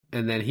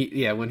And then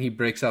when he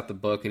breaks out the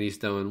book and he's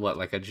doing what,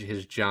 like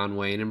his John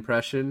Wayne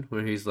impression,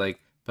 where he's like,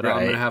 "But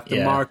I'm gonna have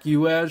to mark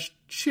you as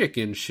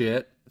chicken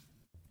shit."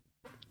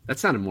 That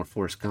sounded more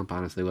Forrest Gump,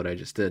 honestly, what I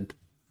just did.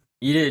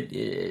 You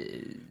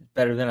did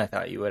better than I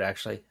thought you would,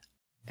 actually.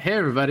 Hey,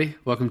 everybody.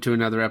 Welcome to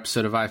another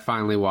episode of I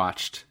Finally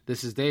Watched.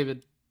 This is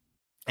David.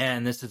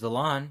 And this is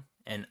Alon.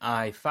 And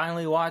I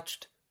finally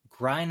watched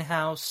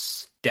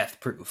Grindhouse Death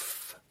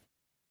Proof.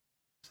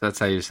 So that's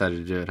how you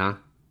decided to do it, huh?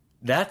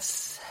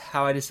 That's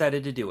how I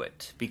decided to do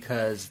it.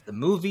 Because the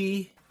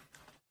movie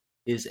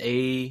is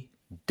a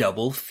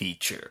double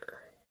feature.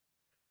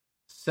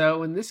 So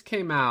when this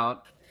came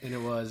out, and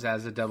it was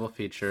as a double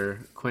feature,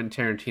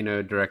 Quentin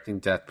Tarantino directing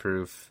Death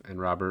Proof and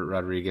Robert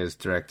Rodriguez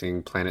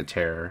directing Planet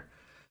Terror,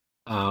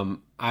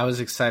 I was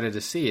excited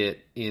to see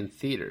it in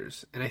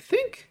theaters. And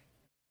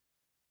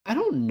I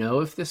don't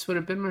know if this would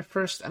have been my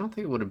first, I don't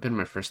think it would have been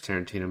my first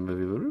Tarantino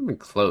movie, but it would have been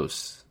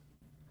close.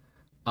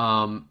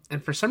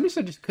 And for some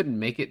reason I just couldn't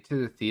make it to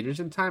the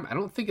theaters in time. I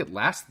don't think it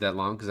lasted that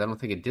long because I don't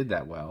think it did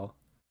that well.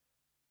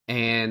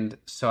 And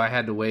so I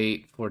had to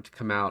wait for it to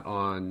come out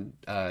on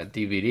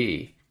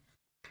DVD.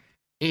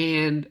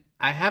 And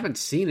I haven't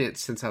seen it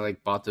since I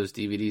bought those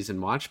DVDs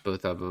and watched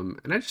both of them.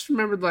 And I just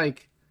remembered I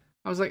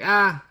was like,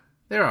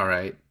 they're all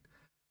right.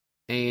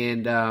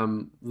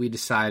 And we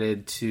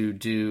decided to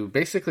do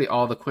basically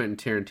all the Quentin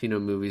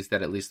Tarantino movies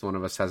that at least one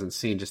of us hasn't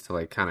seen, just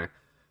to kind of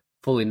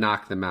fully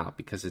knock them out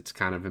because it's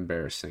kind of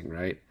embarrassing,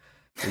 right?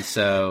 And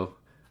so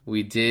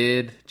we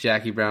did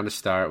Jackie Brown to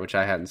start, which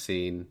I hadn't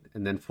seen,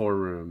 and then Four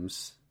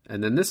Rooms,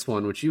 and then this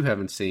one, which you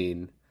haven't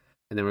seen,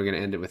 and then we're going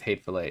to end it with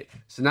Hateful Eight.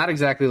 So not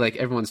exactly like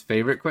everyone's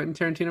favorite Quentin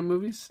Tarantino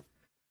movies.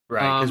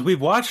 Right, because we've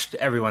watched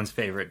everyone's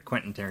favorite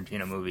Quentin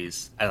Tarantino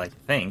movies, I like to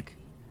think.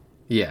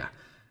 Yeah.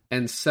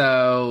 And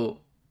so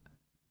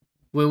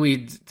when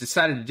we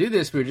decided to do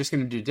this, we were just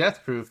going to do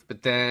Death Proof,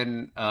 but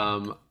then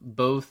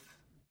both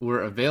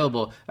were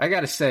available. I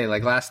got to say,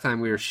 last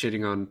time we were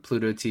shitting on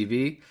Pluto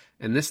TV,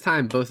 and this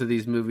time both of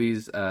these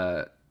movies,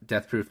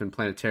 Death Proof and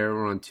Planet Terror,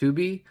 were on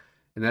Tubi,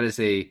 and that is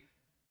a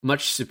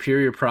much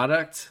superior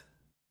product.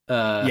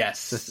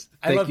 Yes.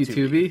 Thank you,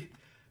 Tubi.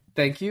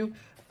 Thank you.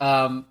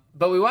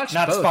 But we watched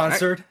Not both.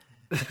 sponsored.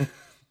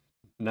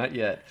 Not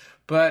yet.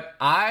 But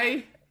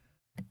I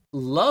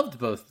loved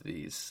both of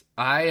these.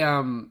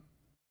 And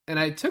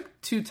I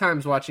took 2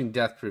 times watching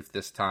Death Proof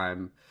this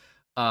time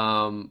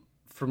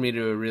for me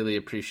to really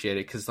appreciate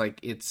it, because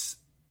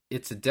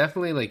it's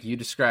definitely, like you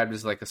described,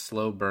 as a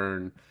slow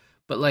burn,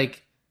 but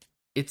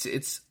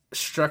it's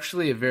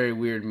structurally a very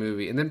weird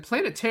movie. And then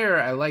Planet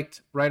Terror I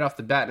liked right off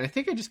the bat, and I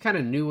think I just kind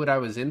of knew what I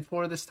was in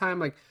for this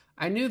time.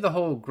 I knew the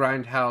whole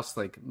grindhouse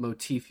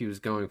motif he was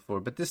going for,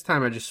 but this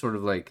time I just sort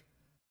of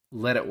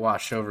let it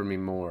wash over me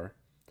more.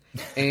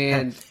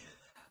 And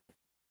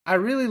I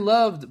really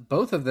loved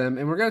both of them,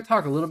 and we're going to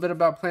talk a little bit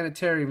about Planet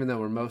Terror, even though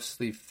we're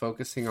mostly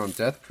focusing on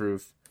Death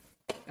Proof.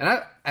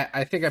 And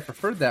I think I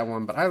preferred that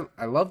one, but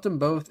I loved them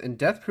both. And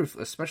Death Proof,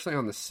 especially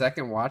on the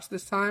second watch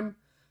this time,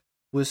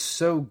 was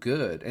so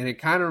good. And it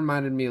kind of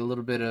reminded me a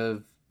little bit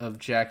of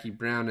Jackie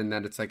Brown, in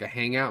that it's like a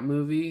hangout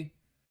movie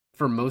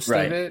for most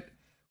of it,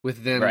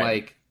 with then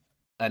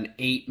an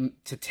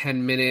 8 to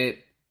 10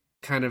 minute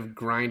kind of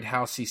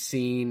grindhousey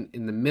scene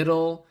in the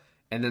middle.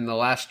 And then the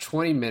last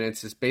 20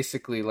 minutes is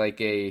basically like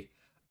a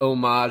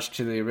homage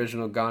to the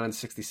original Gone in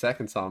 60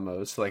 Seconds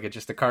almost,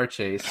 just a car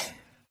chase.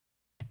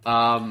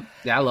 Yeah,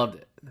 I loved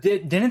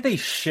it. Didn't they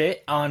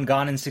shit on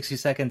Gone in 60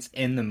 Seconds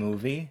in the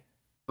movie?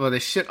 Well, they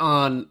shit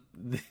on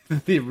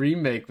the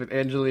remake with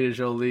Angelina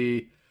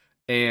Jolie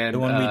and the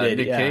one we did,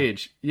 Nick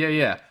Cage.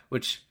 Yeah.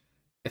 Which,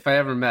 if I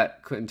ever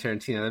met Quentin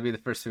Tarantino, that'd be the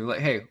first thing.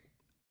 Hey,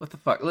 what the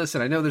fuck?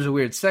 Listen, I know there's a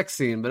weird sex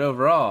scene, but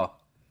overall,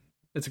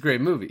 it's a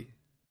great movie.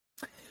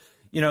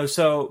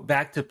 So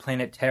back to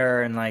Planet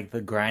Terror and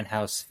the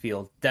Grindhouse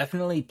feel.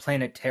 Definitely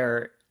Planet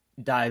Terror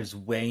dives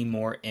way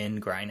more in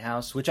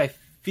Grindhouse, which I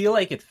feel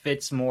like it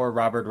fits more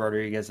Robert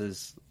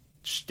Rodriguez's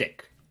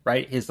shtick,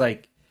 right? His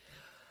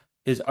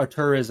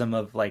arturism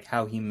of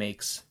how he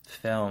makes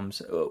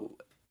films.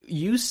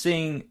 You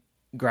seeing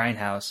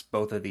Grindhouse,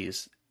 both of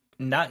these,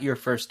 not your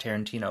first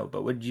Tarantino,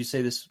 but would you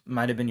say this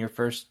might have been your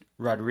first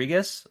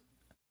Rodriguez?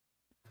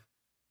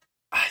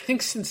 I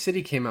think Sin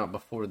City came out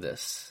before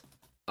this.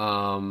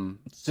 So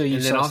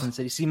you saw Sin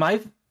City. See,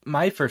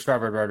 my first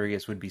Robert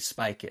Rodriguez would be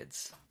Spy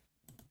Kids.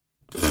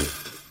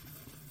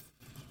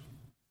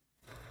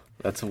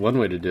 That's one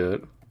way to do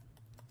it.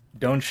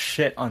 Don't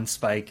shit on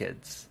Spy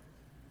Kids.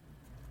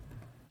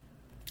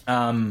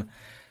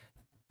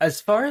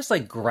 As far as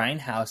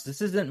Grindhouse,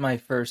 this isn't my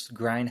first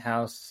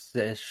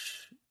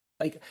Grindhouse-ish.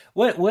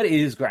 What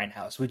is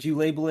Grindhouse? Would you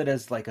label it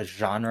as a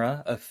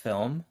genre of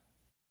film?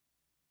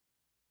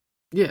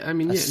 Yeah, I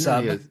mean,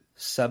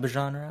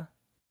 subgenre.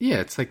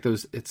 Yeah, it's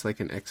it's like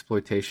an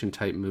exploitation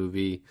type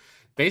movie.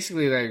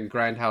 Basically,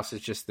 Grindhouse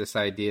is just this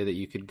idea that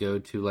you could go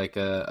to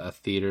a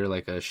theater, a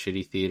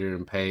shitty theater,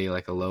 and pay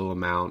a low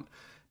amount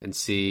and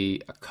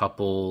see a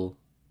couple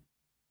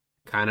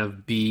kind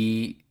of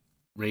B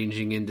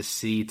ranging into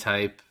C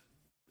type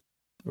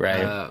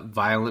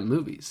violent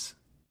movies.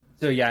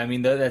 So yeah, I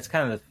mean that's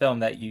kind of the film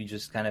that you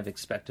just kind of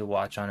expect to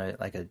watch on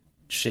a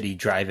shitty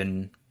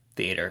drive-in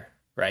theater,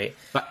 right?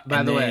 But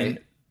by the way,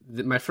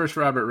 my first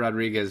Robert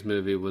Rodriguez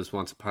movie was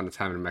Once Upon a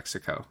Time in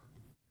Mexico.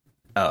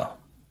 Oh,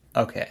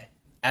 okay.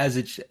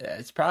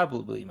 It's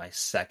probably my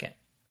second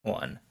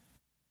one.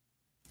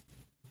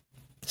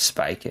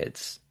 Spy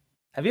Kids.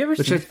 Have you ever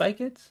seen Spy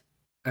Kids?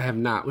 I have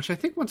not. Which I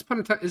think Once Upon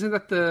a Time isn't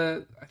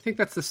that I think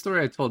that's the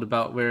story I told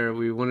about where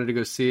we wanted to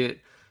go see it,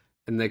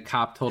 and the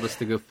cop told us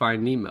to go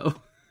find Nemo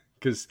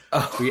because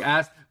we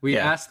asked.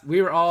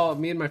 We were all,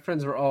 me and my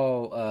friends were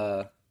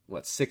all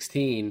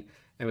 16,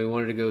 and we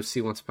wanted to go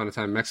see Once Upon a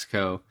Time in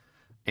Mexico.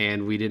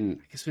 And I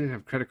guess we didn't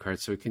have credit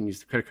cards, so we couldn't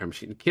use the credit card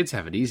machine. The kids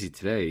have it easy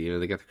today. You know,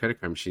 they got the credit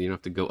card machine. You don't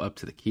have to go up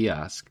to the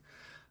kiosk.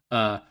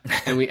 And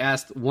we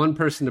asked one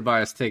person to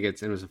buy us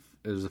tickets, and it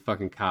was a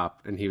fucking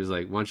cop. And he was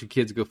like, why don't you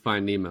kids go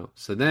find Nemo?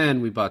 So then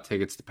we bought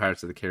tickets to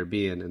Pirates of the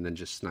Caribbean and then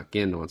just snuck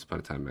in to Once Upon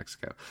a Time in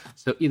Mexico.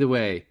 So either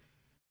way,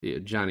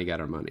 Johnny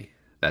got our money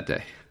that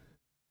day.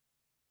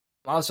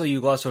 Also,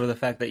 you gloss over the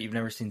fact that you've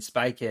never seen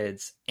Spy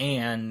Kids,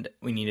 and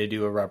we need to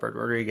do a Robert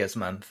Rodriguez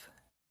month.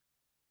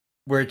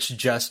 Where it's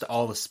just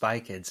all the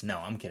Spy Kids. No,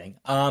 I'm kidding.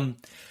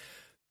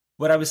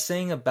 What I was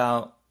saying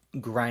about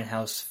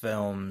Grindhouse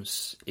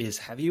films is,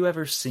 have you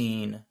ever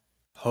seen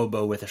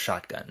Hobo with a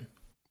Shotgun?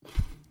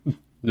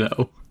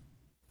 No.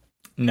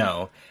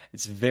 No.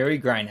 It's very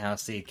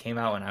Grindhousey. It came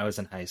out when I was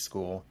in high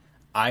school.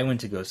 I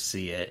went to go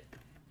see it,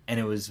 and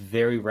it was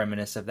very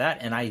reminiscent of that.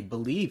 And I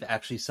believe,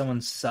 actually, someone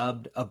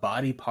subbed a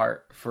body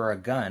part for a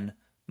gun,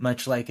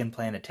 much like in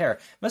Planet Terror.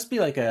 It must be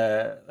like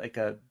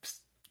a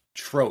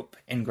trope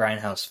in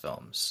Grindhouse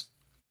films.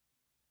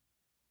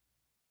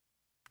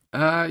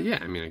 Yeah,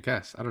 I mean, I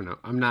guess. I don't know.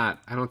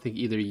 I don't think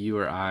either you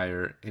or I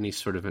are any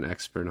sort of an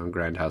expert on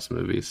Grindhouse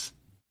movies.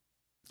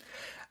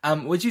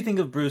 What'd you think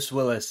of Bruce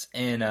Willis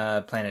in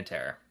Planet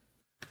Terror?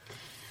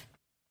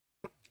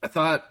 I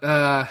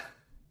thought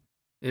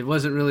it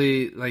wasn't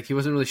really, he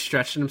wasn't really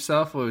stretching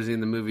himself. What was he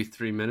in the movie,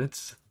 3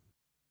 minutes?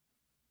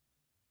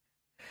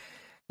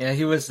 Yeah,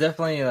 he was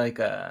definitely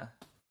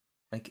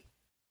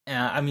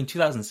I mean,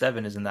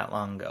 2007 isn't that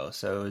long ago,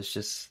 so it was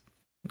just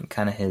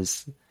kind of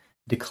his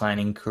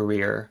declining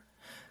career.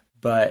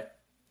 But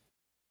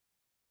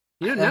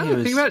now that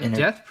I think about it,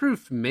 Death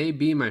Proof may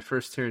be my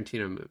first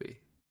Tarantino movie.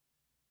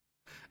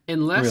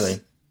 Unless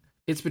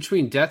it's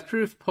between Death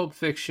Proof, Pulp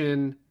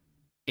Fiction,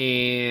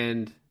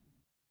 and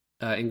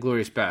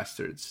Inglourious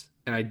Bastards.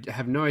 And I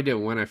have no idea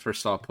when I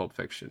first saw Pulp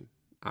Fiction.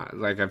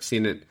 I've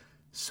seen it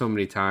so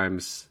many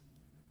times,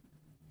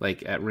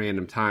 at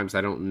random times, I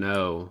don't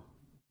know.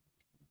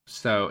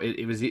 So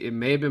it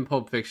may have been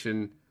Pulp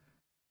Fiction,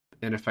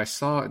 and if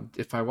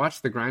I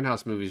watched the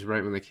Grindhouse movies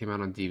right when they came out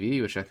on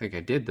DVD, which I think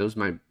I did, those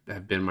might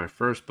have been my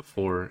first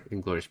before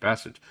Inglourious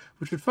Bastards,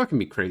 which would fucking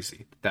be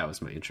crazy. That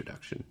was my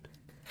introduction.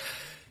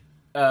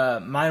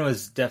 Mine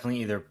was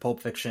definitely either Pulp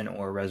Fiction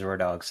or Reservoir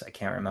Dogs. I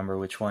can't remember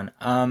which one.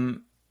 All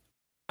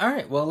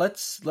right, well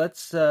let's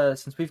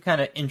since we've kind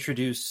of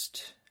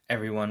introduced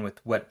everyone with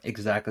what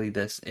exactly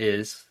this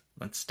is,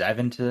 let's dive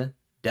into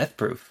Death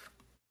Proof.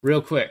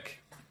 Real quick.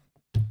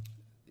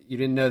 You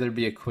didn't know there'd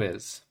be a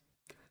quiz.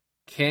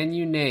 Can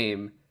you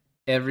name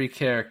every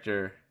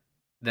character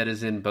that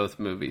is in both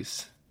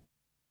movies?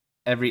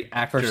 Every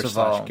actor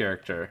 /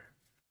 character.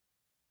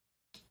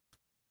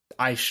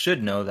 I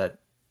should know that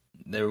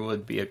there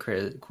would be a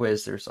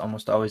quiz. There's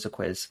almost always a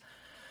quiz.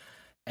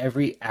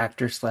 Every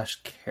actor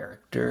 /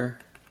 character.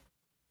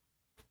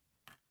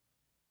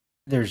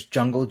 There's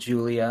Jungle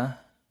Julia.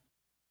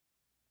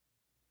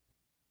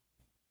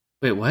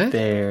 Wait, what?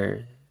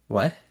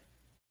 What?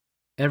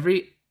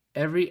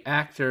 Every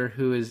actor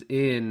who is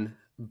in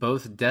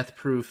both Death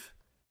Proof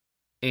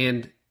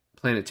and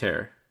Planet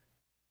Terror.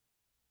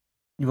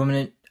 You want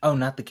me to? Oh,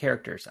 not the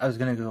characters. I was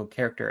going to go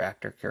character,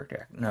 actor.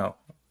 No,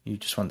 you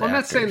just want the actors.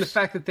 I'm not saying the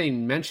fact that they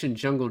mentioned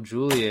Jungle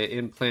Julia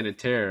in Planet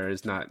Terror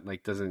is not,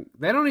 doesn't...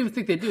 They don't even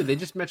think they do. They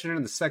just mention her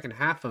in the second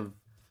half of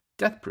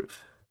Death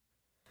Proof.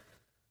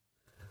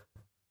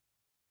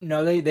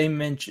 No, they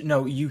mention...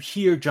 No, you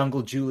hear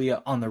Jungle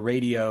Julia on the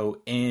radio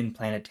in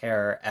Planet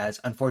Terror as,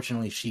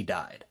 unfortunately, she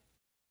died.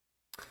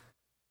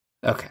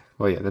 Okay,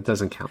 well, yeah, that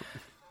doesn't count.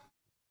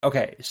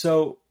 Okay,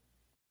 so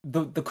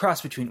the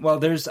cross between... Well,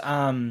 there's,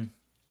 what's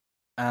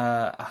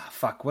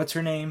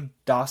her name?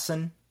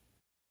 Dawson?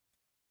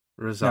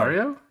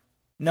 Rosario?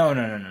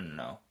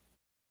 No.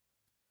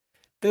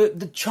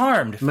 The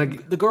Charmed,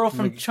 the girl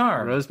from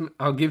Charmed.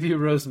 I'll give you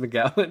Rose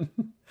McGowan.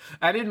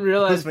 I didn't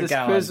realize this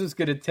quiz was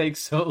going to take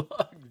so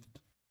long.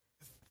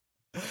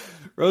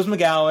 Rose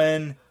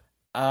McGowan,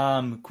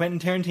 Quentin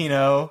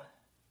Tarantino.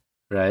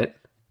 Right.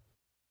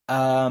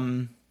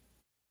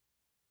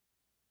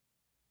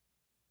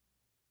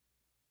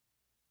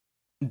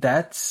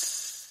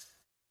 That's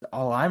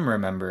all I'm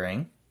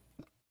remembering.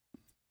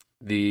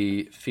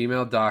 The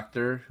female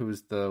doctor who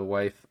was the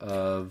wife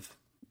of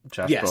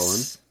Josh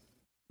Brolin.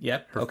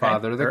 Yep. Her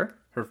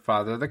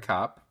father, the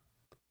cop.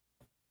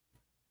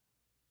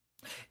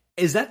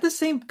 Is that the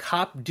same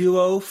cop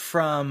duo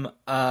from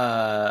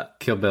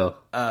Kill Bill.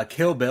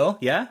 Kill Bill?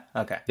 Yeah?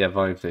 Okay. Yeah,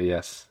 Volume 2,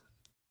 yes.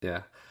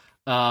 Yeah.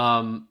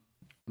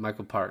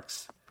 Michael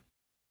Parks.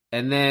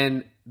 And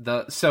then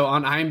so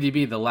on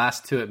IMDb, the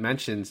last two it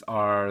mentions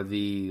are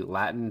the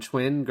Latin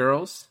twin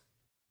girls.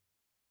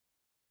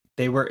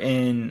 They were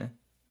in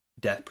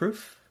Death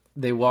Proof?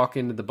 They walk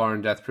into the bar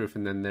in Death Proof,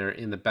 and then they're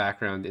in the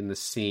background in the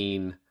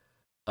scene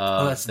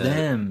of that's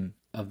them.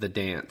 Of the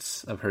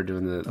dance, of her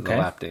doing the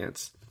lap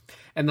dance.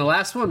 And the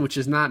last one, which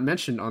is not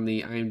mentioned on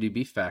the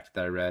IMDb fact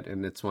that I read,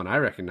 and it's one I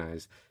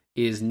recognize,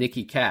 is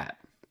Nicky Katt,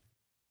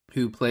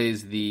 who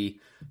plays the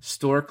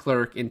store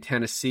clerk in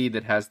Tennessee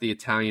that has the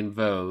Italian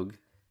Vogue.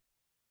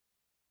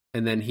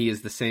 And then he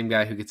is the same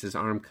guy who gets his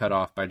arm cut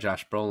off by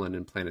Josh Brolin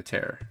in Planet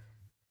Terror.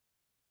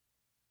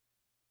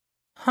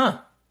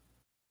 Huh.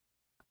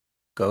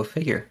 Go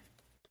figure.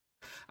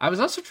 I was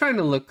also trying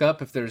to look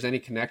up if there was any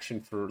connection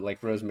for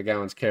like Rose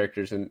McGowan's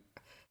characters, and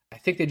I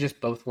think they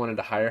just both wanted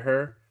to hire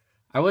her.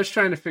 I was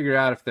trying to figure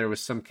out if there was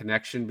some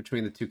connection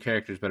between the two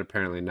characters, but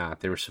apparently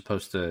not. They were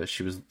supposed to.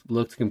 She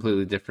looked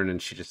completely different,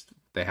 and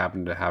they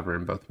happened to have her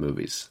in both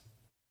movies.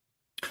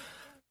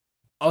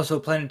 Also,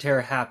 Planet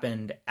Terror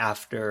happened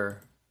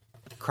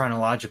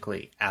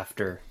chronologically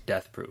after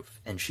Death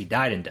Proof, and she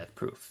died in Death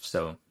Proof.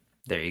 So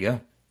there you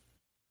go.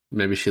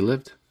 Maybe she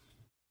lived.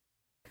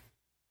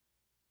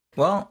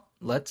 Well,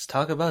 let's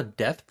talk about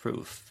Death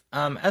Proof.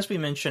 As we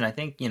mentioned, I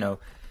think,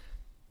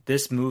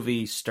 this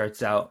movie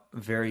starts out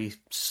very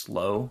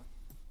slow.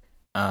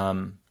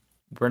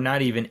 We're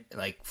not even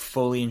like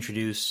fully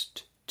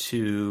introduced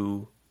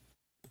to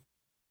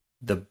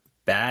the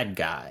bad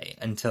guy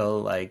until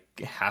like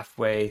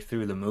halfway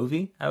through the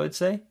movie, I would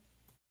say.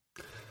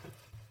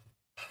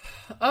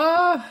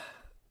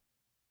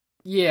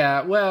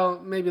 Yeah, well,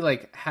 maybe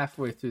like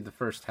halfway through the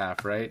first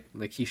half, right?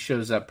 Like he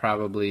shows up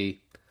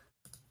probably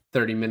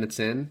 30 minutes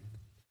in.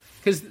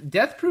 Because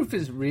Death Proof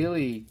is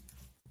really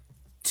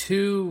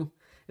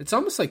it's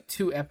almost like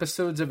two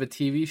episodes of a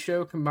TV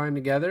show combined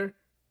together,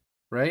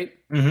 right?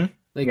 Mm-hmm.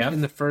 Like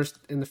in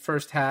the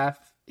first half,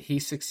 he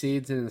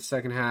succeeds, and in the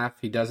second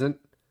half, he doesn't.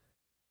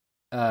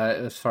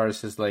 As far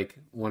as his like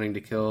wanting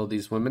to kill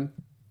these women.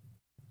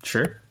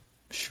 Sure.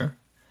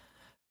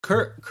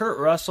 Kurt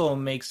Russell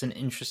makes an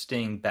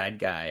interesting bad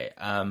guy,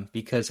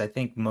 because I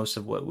think most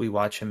of what we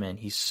watch him in,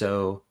 he's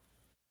so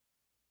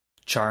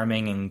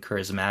charming and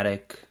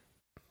charismatic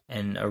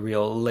and a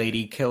real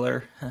lady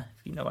killer, if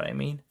you know what I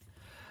mean.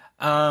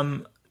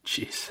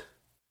 Jeez.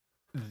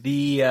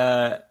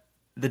 The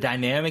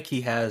dynamic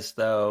he has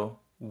though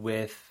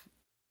with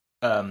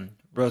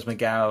Rose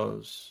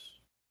McGow's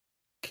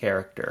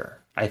character,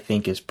 I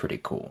think, is pretty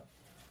cool.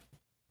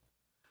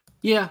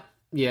 Yeah,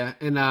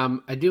 and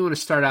I do want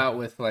to start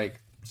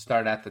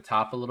at the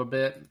top a little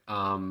bit.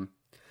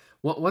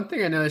 One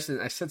thing I noticed,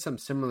 and I said something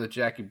similar to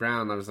Jackie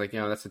Brown. I was like,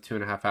 that's a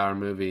 2.5 hour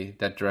movie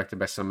that directed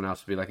by someone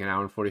else would be like an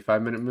hour and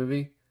 45-minute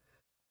movie.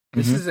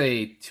 This is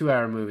a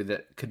 2-hour movie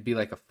that could be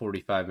like a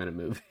 45-minute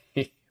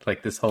movie.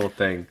 Like this whole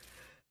thing.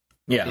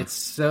 Yeah. It's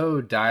so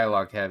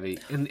dialogue heavy.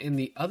 And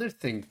the other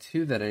thing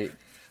too that I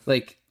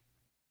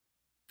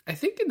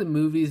think in the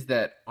movies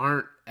that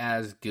aren't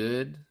as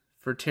good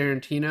for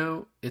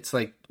Tarantino, it's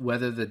like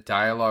whether the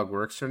dialogue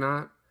works or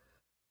not.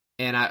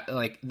 And I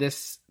like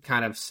this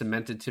kind of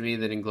cemented to me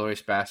that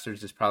Inglourious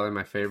Basterds is probably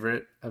my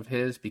favorite of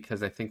his,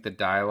 because I think the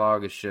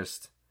dialogue is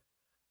just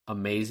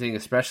amazing,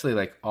 especially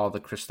like all the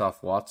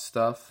Christoph Waltz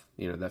stuff.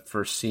 That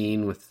first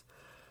scene with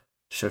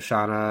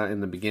Shoshana in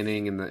the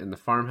beginning in the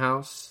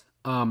farmhouse.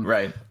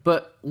 Right.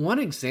 But one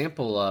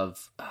example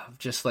of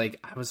just like,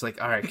 I was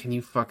like, all right, can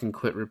you fucking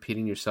quit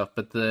repeating yourself?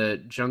 But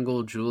the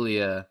Jungle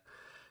Julia,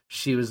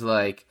 she was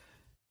like,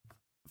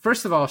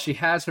 first of all, she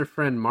has her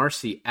friend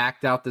Marcy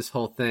act out this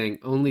whole thing,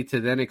 only to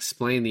then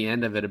explain the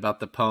end of it about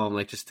the poem,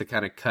 like just to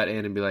kind of cut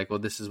in and be like, well,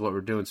 this is what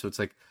we're doing. So it's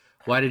like,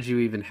 why did you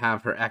even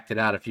have her act it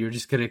out if you were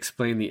just going to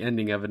explain the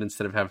ending of it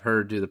instead of have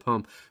her do the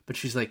poem? But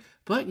she's like,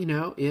 but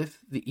if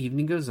the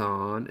evening goes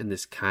on and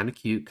this kind of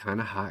cute, kind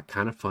of hot,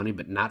 kind of funny,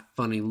 but not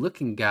funny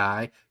looking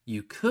guy,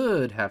 you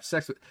could have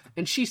sex with.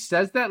 And she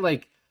says that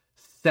like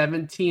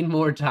 17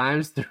 more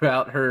times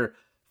throughout her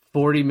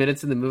 40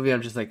 minutes in the movie.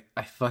 I'm just like,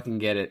 I fucking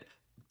get it.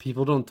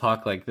 People don't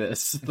talk like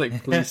this.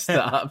 Like, please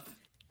stop.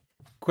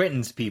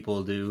 Quentin's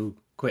people do.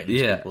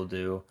 People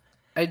do.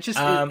 I just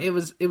it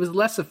was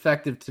less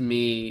effective to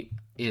me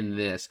in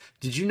this.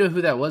 Did you know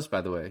who that was,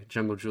 by the way?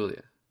 Jungle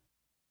Julia.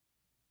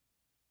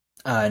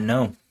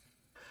 No.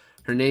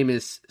 Her name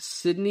is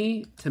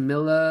Sydney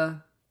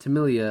Tamilia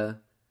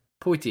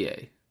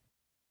Poitier,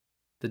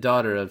 the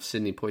daughter of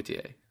Sidney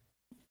Poitier.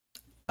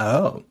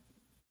 Oh,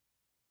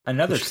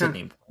 another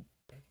Sydney.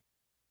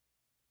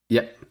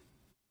 Yep.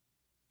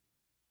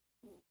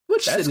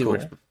 Which That's Sydney cool.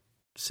 works.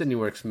 Sydney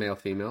works male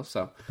female.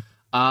 So,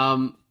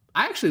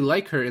 I actually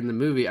like her in the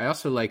movie. I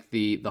also like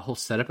the whole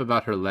setup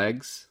about her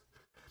legs.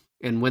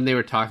 And when they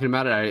were talking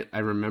about it, I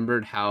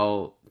remembered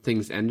how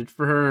things ended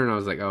for her, and I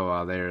was like, oh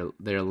wow,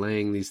 they're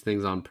laying these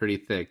things on pretty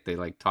thick. They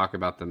like talk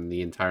about them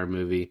the entire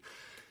movie.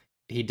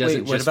 He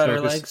doesn't. Wait, what just about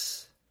focus... her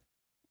legs?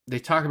 they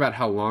talk about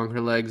how long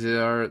her legs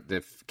are.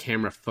 The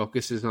camera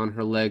focuses on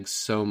her legs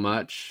so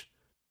much,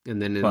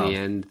 and then in Well, the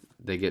end,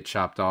 they get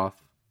chopped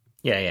off.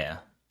 yeah, yeah.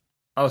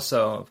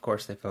 Also, of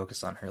course, they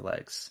focus on her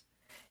legs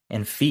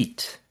and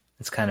feet.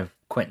 It's kind of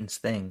Quentin's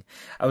thing.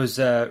 I was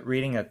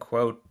reading a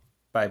quote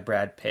by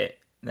Brad Pitt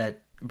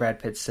that Brad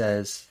Pitt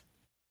says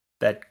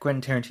that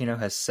Quentin Tarantino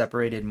has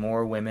separated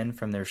more women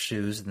from their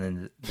shoes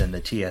than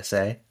the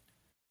TSA.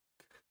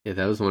 Yeah,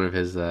 that was one of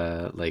his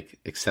like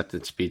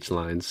accepted speech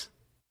lines.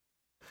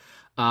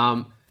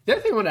 The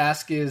other thing I want to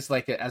ask is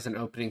like as an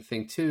opening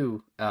thing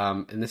too,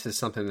 and this is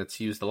something that's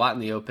used a lot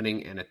in the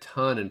opening and a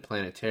ton in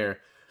Planet Terror.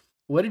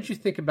 What did you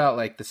think about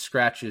like the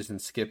scratches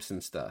and skips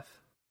and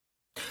stuff?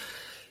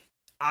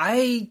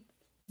 I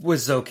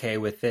was okay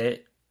with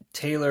it.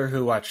 Taylor,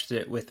 who watched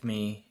it with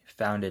me,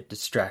 found it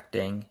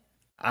distracting.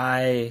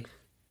 I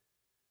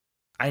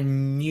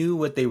knew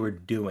what they were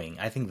doing.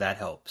 I think that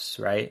helps,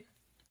 right?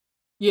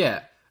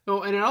 Yeah.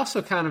 Oh, and it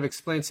also kind of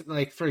explains,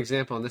 like, for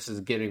example, and this is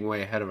getting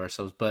way ahead of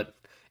ourselves, but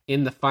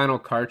in the final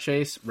car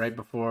chase, right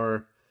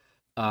before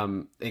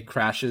it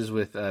crashes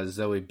with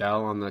Zoe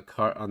Bell on the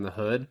car on the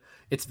hood,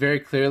 it's very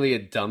clearly a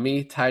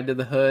dummy tied to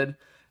the hood.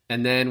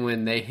 And then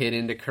when they hit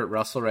into Kurt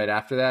Russell right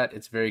after that,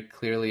 it's very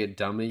clearly a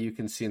dummy you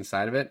can see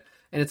inside of it.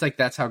 And it's like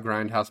that's how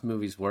Grindhouse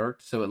movies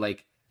worked. So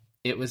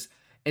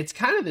it's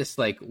kind of this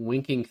like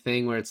winking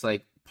thing where it's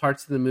like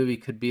parts of the movie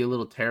could be a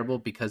little terrible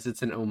because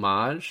it's an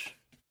homage,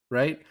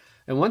 right?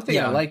 And one thing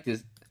I liked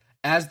is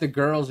as the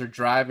girls are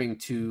driving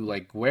to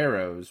like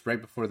Guero's right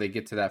before they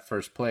get to that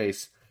first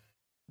place,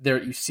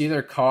 there you see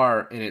their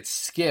car and it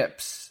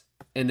skips,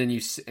 and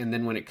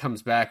then when it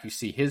comes back, you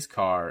see his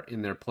car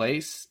in their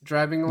place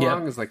driving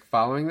along, is like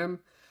following them,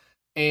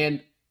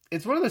 and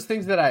it's one of those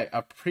things that I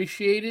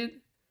appreciated,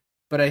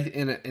 but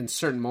in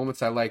certain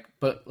moments I like,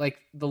 but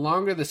like the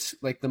longer this,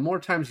 like the more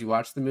times you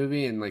watch the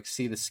movie and like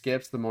see the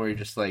skips, the more you're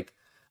just like,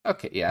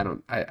 okay, yeah,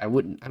 I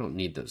don't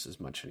need those as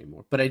much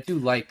anymore. But I do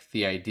like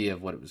the idea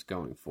of what it was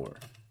going for.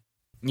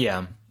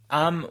 Yeah.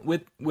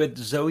 With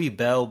Zoe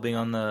Bell being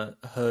on the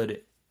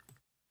hood,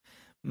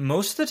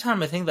 most of the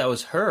time I think that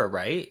was her,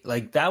 right?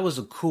 Like that was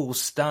a cool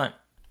stunt.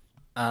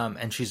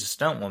 And she's a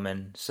stunt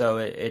woman, so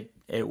it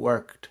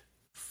worked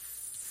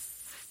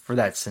for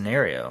that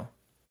scenario.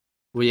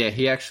 Well, yeah,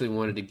 he actually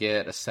wanted to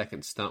get a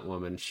second stunt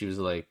woman. She was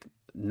like,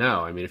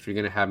 "No, I mean, if you're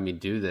gonna have me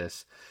do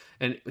this,"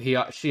 and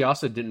she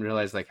also didn't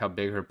realize like how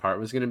big her part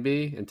was gonna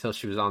be until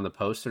she was on the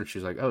poster, and she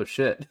was like, "Oh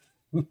shit."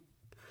 Do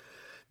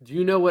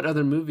you know what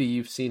other movie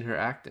you've seen her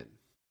act in?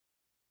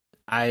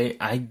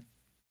 I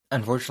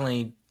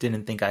unfortunately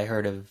didn't think I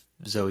heard of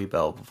Zoe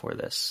Bell before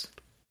this.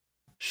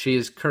 She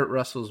is Kurt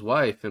Russell's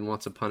wife in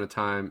Once Upon a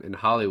Time in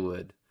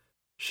Hollywood.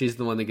 She's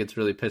the one that gets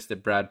really pissed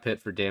at Brad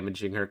Pitt for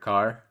damaging her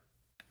car.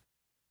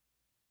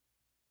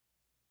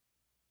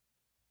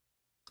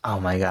 Oh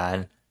my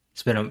god.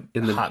 It's been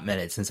a hot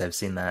minute since I've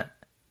seen that.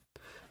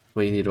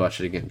 Well, you need to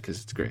watch it again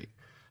because it's great.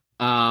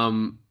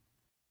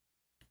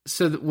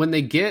 So when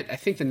they get, I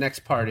think the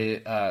next part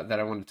that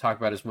I want to talk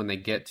about is when they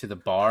get to the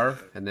bar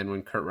and then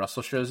when Kurt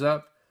Russell shows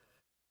up.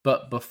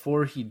 But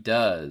before he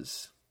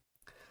does,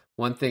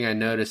 one thing I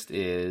noticed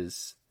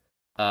is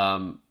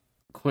Quentin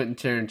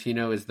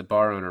Tarantino is the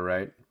bar owner,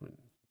 right?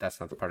 That's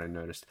not the part I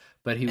noticed.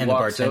 But he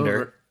walks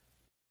over.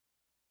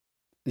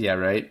 Yeah,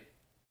 right.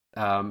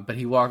 But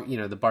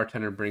the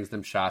bartender brings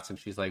them shots and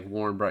she's like,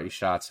 Warren brought you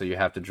shots, so you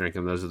have to drink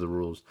them. Those are the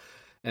rules.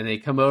 And they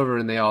come over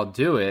and they all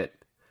do it.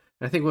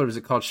 And I think, what was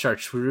it called?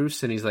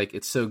 Chartreuse. And he's like,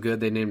 it's so good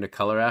they named a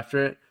color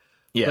after it.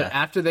 Yeah. But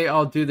after they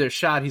all do their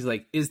shot, he's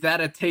like, is that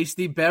a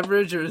tasty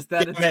beverage or is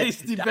that a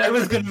tasty beverage? I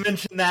was going to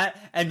mention that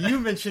and you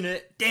mentioned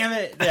it. Damn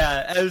it.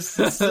 Yeah. There's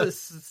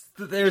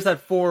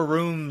that Four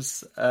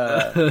Rooms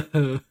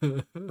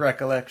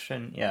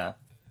recollection. Yeah.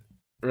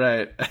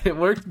 Right. It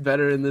worked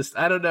better in this.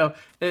 I don't know.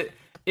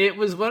 It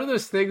was one of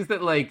those things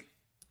that, like,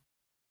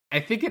 I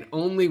think it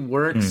only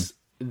works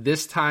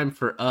this time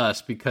for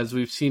us because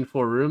we've seen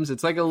Four Rooms.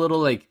 It's like a little,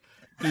 like,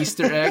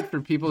 Easter egg for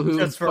people who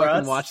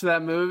fucking watch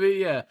that movie.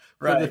 Yeah.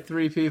 For the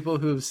 3 people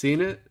who have seen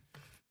it.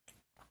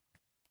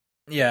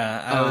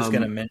 Yeah, I was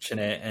going to mention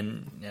it,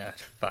 and yeah,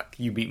 fuck,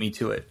 you beat me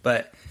to it.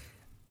 But,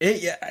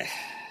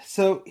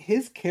 so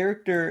his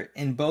character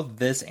in both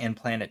this and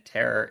Planet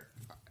Terror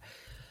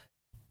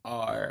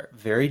are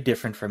very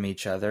different from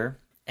each other.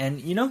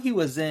 And you know he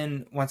was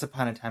in Once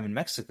Upon a Time in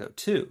Mexico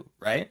too,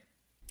 right?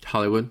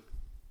 Hollywood?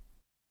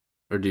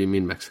 Or do you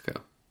mean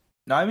Mexico?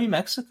 No, I mean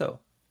Mexico.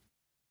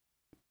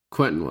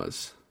 Quentin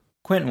was,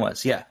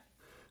 yeah.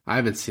 I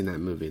haven't seen that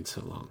movie in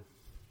so long.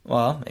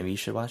 Well, maybe you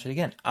should watch it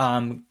again.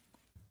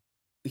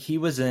 He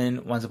was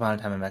in Once Upon a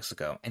Time in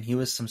Mexico, and he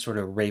was some sort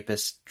of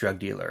rapist drug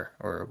dealer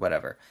or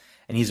whatever.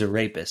 And he's a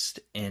rapist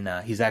in,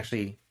 he's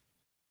actually,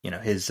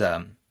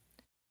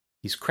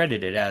 he's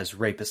credited as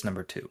rapist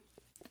number 2.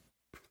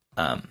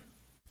 And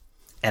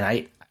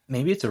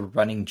maybe it's a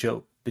running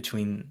joke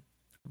between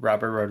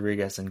Robert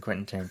Rodriguez and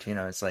Quentin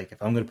Tarantino. It's like,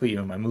 if I'm going to put you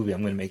in my movie,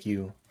 I'm going to make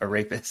you a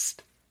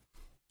rapist.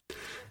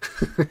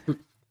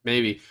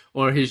 Maybe.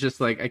 Or he's just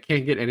like, I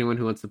can't get anyone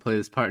who wants to play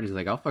this part. And he's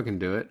like, I'll fucking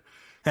do it.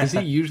 because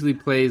he usually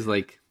plays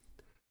like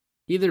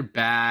either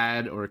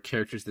bad or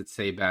characters that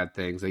say bad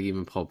things, like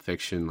even Pulp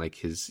Fiction, like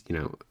his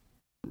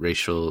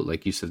racial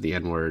like use of the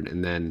N word,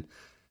 and then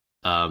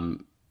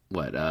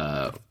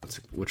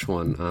which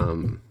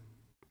one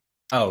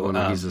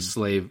he's a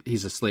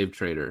slave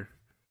trader,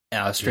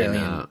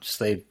 Australian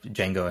slave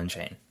Django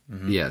Unchained.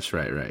 Mm-hmm. Yes,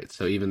 right.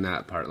 So even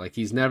that part, like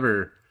he's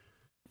never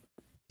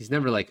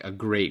like a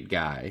great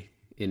guy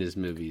in his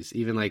movies.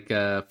 Even like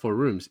Four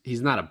Rooms,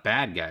 he's not a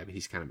bad guy, but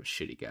he's kind of a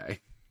shitty guy.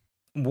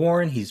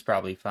 Warren, he's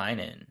probably fine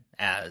in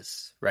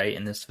right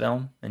in this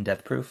film in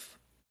Death Proof.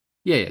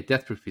 Yeah,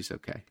 Death Proof, he's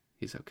okay.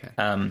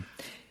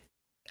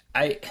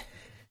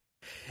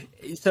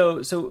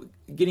 So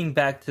getting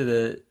back to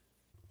the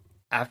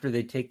after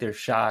they take their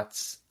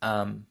shots,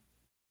 I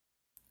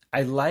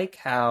like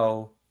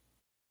how.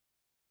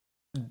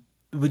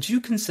 Would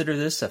you consider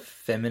this a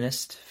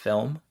feminist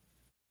film?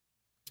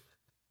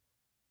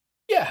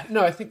 Yeah,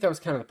 no, I think that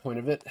was kind of the point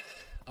of it.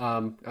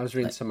 I was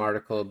reading some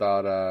article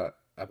about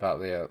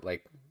the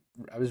like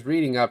I was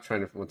reading up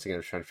trying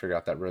to figure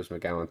out that Rose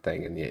McGowan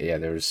thing, and yeah,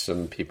 there was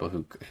some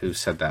people who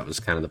said that was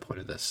kind of the point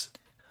of this.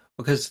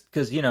 Because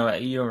you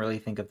don't really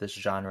think of this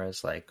genre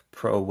as like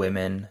pro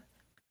women,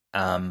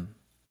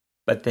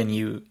 but then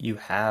you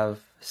have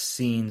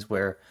scenes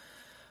where,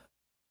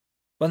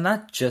 well,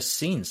 not just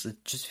scenes.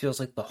 It just feels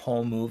like the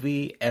whole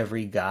movie,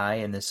 every guy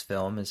in this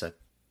film is a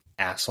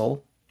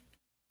asshole.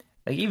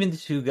 Like even the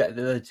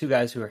two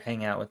guys who are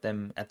hanging out with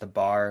them at the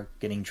bar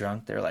getting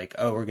drunk, they're like,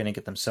 "Oh, we're gonna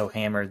get them so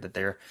hammered that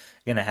they're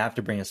gonna have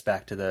to bring us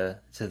back to the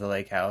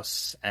lake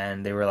house."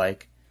 And they were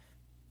like,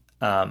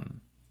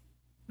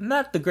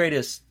 not the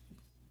greatest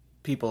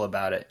people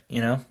about it,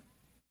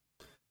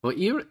 Well,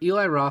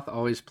 Eli Roth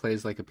always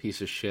plays like a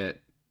piece of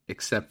shit,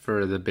 except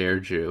for the Bear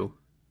Jew.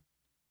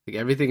 Like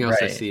everything else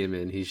I see him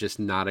in, he's just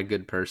not a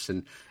good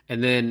person.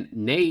 And then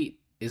Nate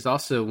is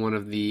also one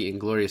of the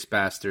Inglourious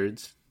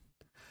Bastards.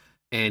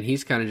 And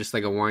he's kind of just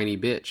like a whiny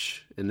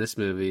bitch in this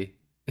movie.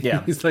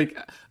 Yeah. He's like,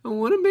 I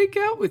want to make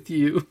out with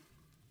you.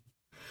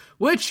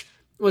 Which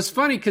was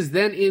funny because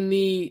then in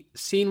the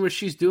scene where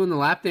she's doing the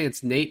lap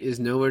dance, Nate is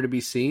nowhere to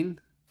be seen.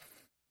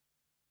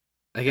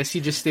 I guess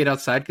he just stayed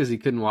outside because he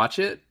couldn't watch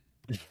it.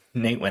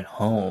 Nate went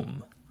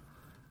home.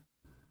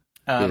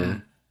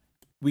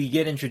 We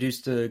get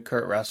introduced to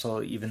Kurt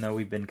Russell, even though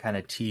we've been kind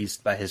of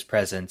teased by his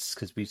presence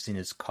because we've seen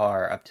his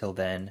car up till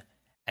then.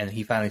 And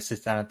he finally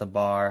sits down at the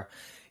bar.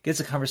 Gets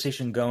a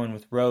conversation going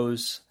with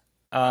Rose.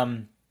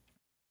 I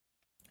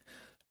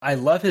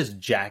love his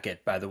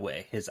jacket, by the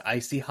way. His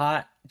icy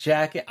hot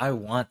jacket. I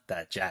want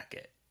that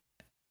jacket.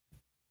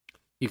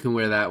 You can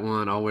wear that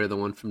one. I'll wear the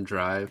one from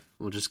Drive.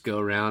 We'll just go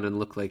around and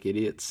look like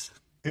idiots.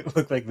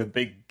 Look like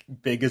the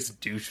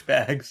biggest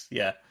douchebags.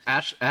 Yeah.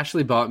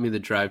 Ashley bought me the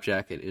Drive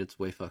jacket, and it's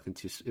way fucking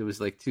too. It was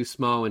like too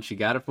small when she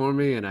got it for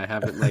me, and I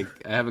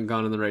haven't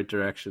gone in the right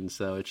direction,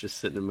 so it's just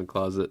sitting in my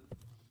closet.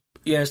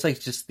 Yeah, it's like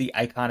just the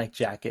iconic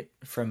jacket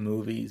from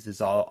movies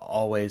is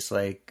always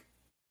like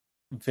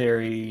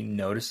very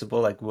noticeable.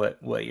 Like what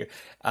you're.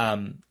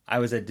 I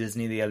was at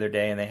Disney the other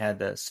day and they had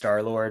the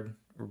Star-Lord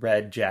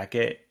red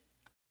jacket,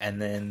 and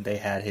then they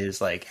had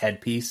his like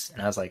headpiece,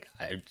 and I was like,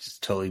 I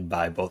just totally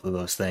buy both of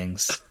those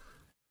things.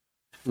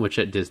 Which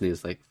at Disney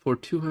is like for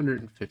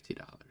 $250.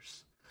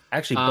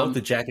 Actually, both the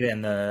jacket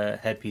and the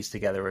headpiece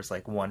together was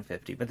like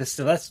 $150, but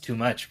that's too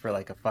much for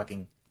like a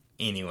fucking.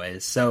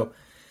 Anyways, so.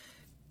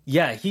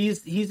 Yeah,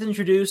 he's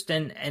introduced,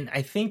 and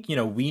I think,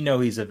 we know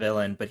he's a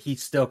villain, but he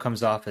still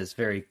comes off as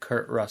very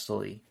Kurt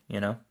Russell-y,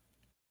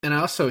 And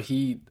also,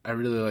 I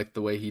really like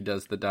the way he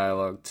does the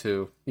dialogue,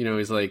 too.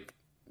 He's like,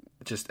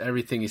 just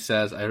everything he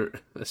says,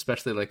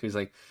 especially like, he's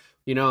like,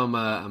 I'm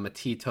a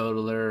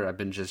teetotaler, I've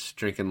been just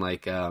drinking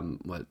like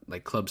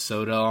club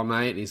soda all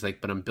night, and he's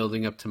like, but I'm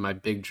building up to my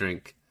big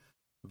drink,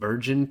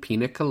 virgin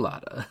pina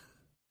colada. And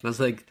I was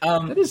like,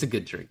 that is a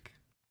good drink.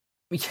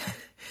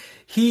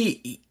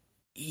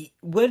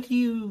 When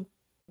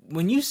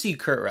you see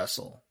Kurt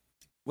Russell,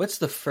 what's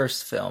the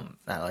first film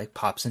that like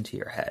pops into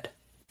your head?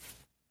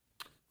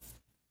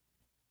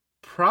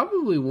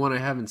 Probably one I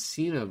haven't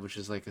seen of, which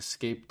is like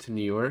Escape to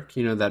New York.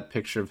 That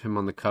picture of him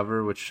on the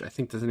cover, which I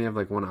think doesn't he have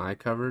like one eye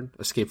covered?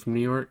 Escape from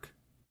New York.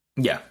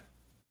 Yeah.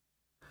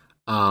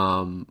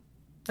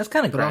 That's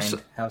kind of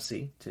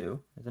grindhousey too,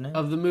 isn't it?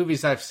 Of the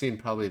movies I've seen,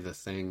 probably The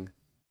Thing.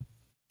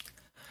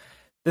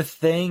 The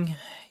Thing,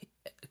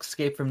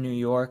 Escape from New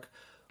York.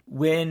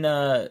 When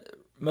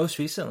most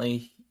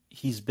recently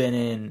he's been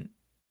in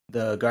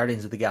the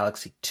Guardians of the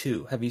Galaxy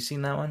 2. Have you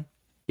seen that one?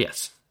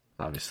 Yes,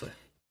 obviously.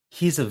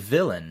 He's a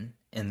villain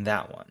in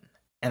that one.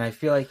 And I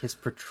feel like his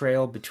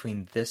portrayal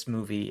between this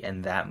movie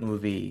and that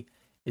movie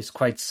is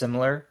quite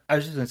similar. I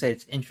was just going to say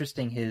it's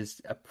interesting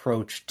his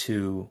approach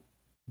to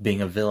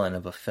being a villain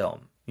of a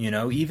film.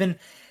 Even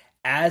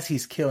as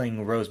he's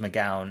killing Rose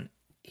McGowan,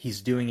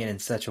 he's doing it in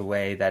such a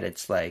way that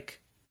it's like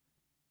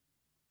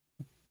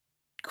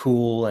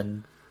cool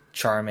and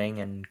charming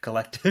and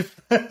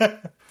collective.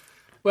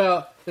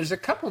 Well, there's a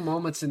couple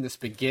moments in this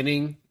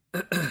beginning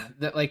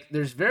that like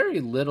there's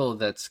very little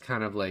that's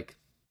kind of like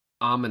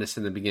ominous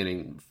in the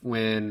beginning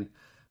when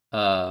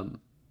um,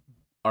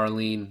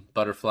 Arlene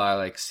Butterfly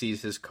like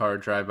sees his car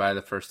drive by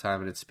the first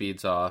time and it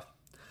speeds off.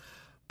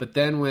 But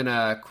then when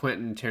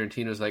Quentin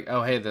Tarantino's like,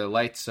 "Oh hey, the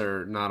lights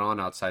are not on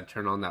outside.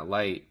 Turn on that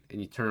light,"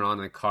 and you turn on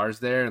the car's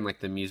there, and like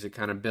the music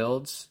kind of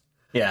builds.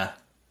 Yeah.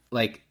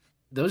 Like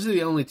those are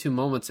the only two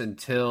moments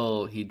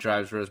until he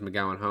drives Rose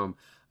McGowan home.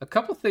 A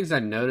couple things I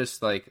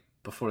noticed like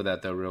before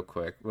that though, real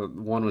quick. Well,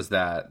 one was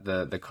that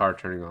the car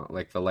turning on,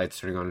 like the lights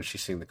turning on, and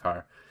she's seeing the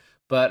car.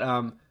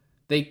 But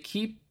they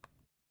keep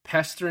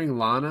pestering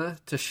Lana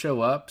to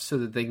show up so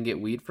that they can get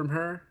weed from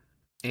her,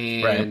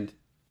 and Right.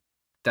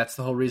 that's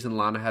the whole reason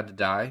Lana had to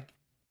die.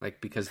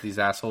 Like because these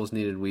assholes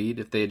needed weed.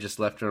 If they had just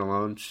left her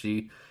alone,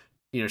 she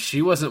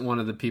wasn't one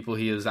of the people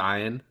he was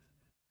eyeing.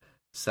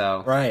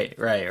 So Right.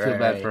 feel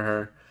bad for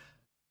her.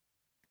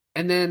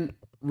 And then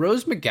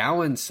Rose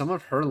McGowan, some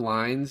of her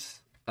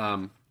lines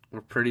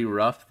were pretty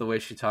rough. The way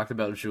she talked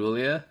about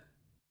Julia.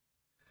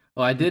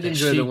 Well, I did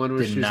enjoy the one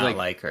where she was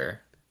like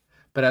her.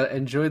 but I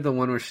enjoyed the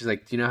one where she's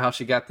like, "Do you know how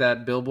she got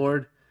that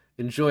billboard?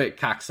 Enjoy it,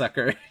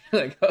 cocksucker."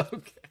 Like,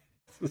 okay,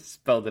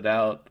 spelled it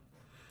out.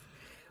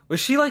 Was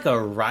she like a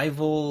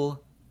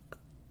rival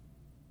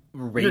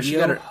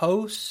radio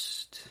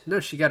host? No,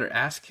 she got her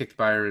ass kicked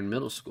by her in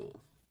middle school.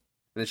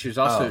 And then she was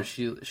also Oh.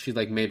 she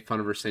like made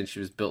fun of her saying she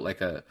was built like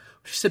a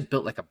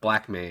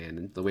black man,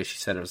 and the way she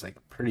said it was like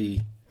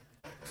pretty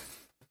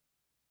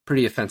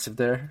offensive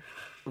there.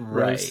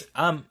 Right.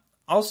 Rose.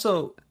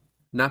 Also,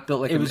 Not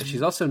built like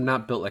she's also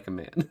not built like a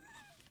man.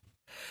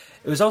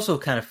 it was also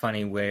kind of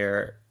funny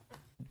where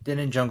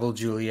didn't Jungle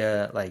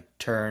Julia like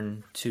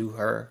turn to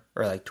her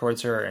or like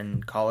towards her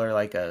and call her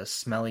like a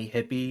smelly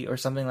hippie or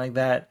something like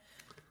that?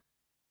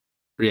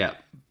 Yeah.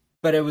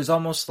 But it was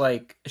almost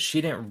like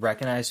she didn't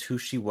recognize who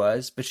she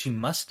was, but she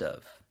must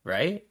have,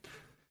 right?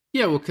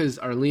 Yeah, well, because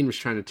Arlene was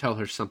trying to tell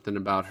her something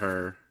about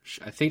her.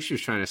 I think she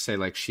was trying to say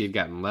like she had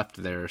gotten left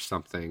there or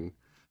something.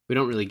 We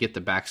don't really get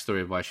the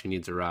backstory of why she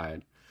needs a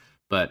ride.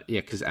 But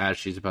yeah, because as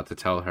she's about to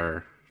tell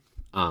her,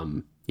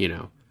 you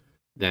know,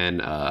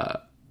 then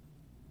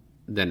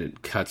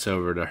it cuts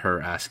over to her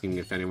asking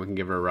if anyone can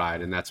give her a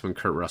ride, and that's when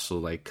Kurt Russell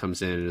like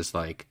comes in and is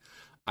like,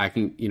 I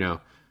can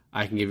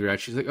give you a ride.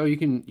 She's like, "Oh, you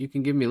can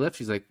give me a lift."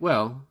 She's like,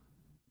 "Well,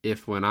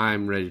 if when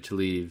I'm ready to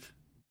leave,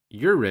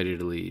 you're ready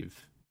to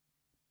leave,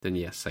 then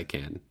yes, I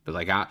can. But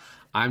like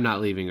I'm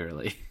not leaving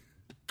early."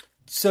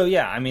 So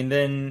yeah, I mean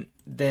then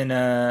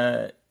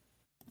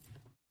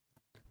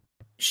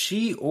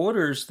she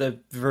orders the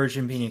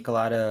virgin pina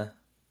colada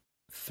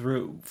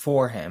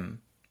for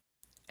him,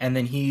 and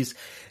then he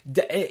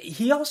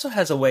also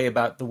has a way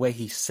about the way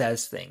he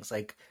says things,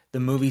 like the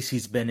movies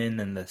he's been in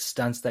and the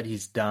stunts that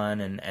he's done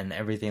and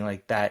everything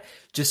like that.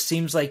 Just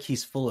seems like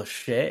he's full of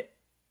shit.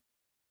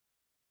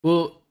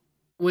 Well,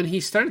 when he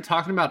started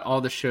talking about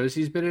all the shows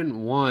he's been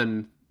in,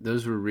 one,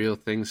 those were real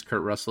things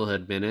Kurt Russell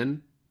had been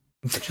in,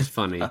 which is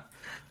funny.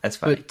 That's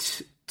funny.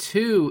 But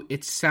two,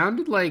 it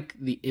sounded like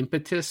the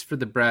impetus for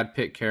the Brad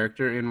Pitt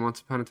character in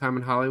Once Upon a Time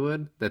in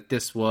Hollywood, that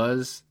this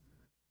was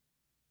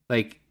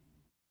like,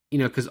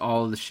 because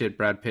all of the shit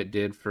Brad Pitt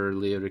did for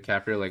Leo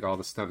DiCaprio, like all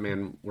the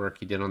stuntman work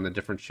he did on the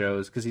different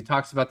shows, because he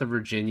talks about the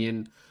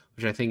Virginian,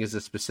 which I think is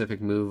a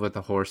specific move with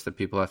the horse that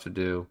people have to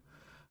do.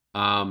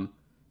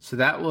 So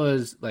that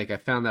was like, I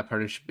found that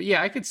part interesting. But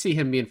yeah, I could see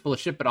him being full of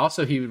shit, but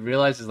also he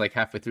realizes like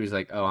halfway through, he's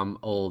like, "Oh, I'm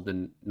old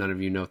and none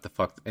of you know what the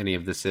fuck any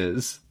of this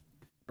is."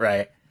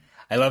 Right.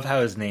 I love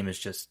how his name is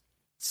just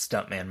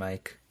Stuntman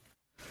Mike.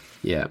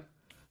 Yeah.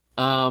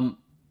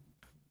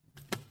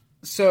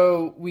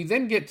 So we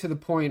then get to the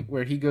point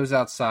where he goes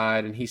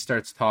outside and he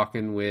starts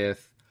talking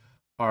with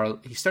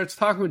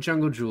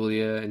Jungle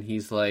Julia, and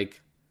he's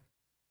like,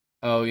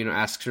 "Oh,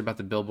 asks her about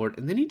the billboard."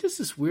 And then he does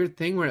this weird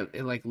thing where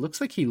it like looks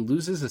like he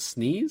loses a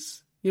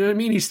sneeze. You know what I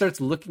mean? He starts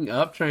looking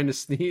up trying to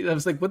sneeze. I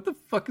was like, "What the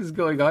fuck is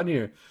going on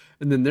here?"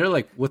 And then they're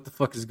like, "What the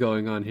fuck is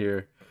going on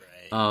here?"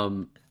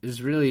 Right. It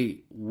was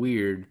really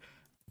weird.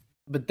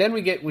 But then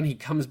we get when he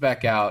comes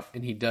back out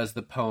and he does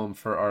the poem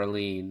for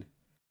Arlene,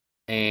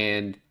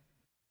 and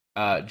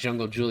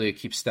Jungle Julia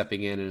keeps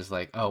stepping in and is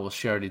like, "Oh, well,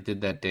 she already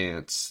did that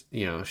dance."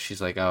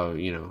 She's like,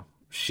 "Oh,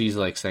 she's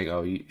like saying,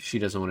 oh, she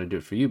doesn't want to do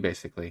it for you,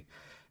 basically."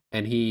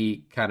 And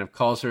he kind of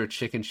calls her a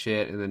chicken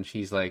shit, and then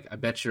she's like, "I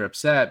bet you're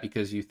upset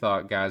because you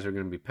thought guys are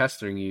going to be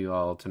pestering you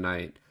all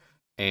tonight,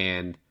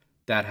 and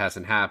that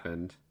hasn't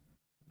happened."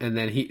 And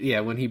then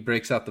when he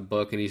breaks out the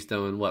book and he's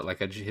doing what, like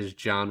his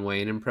John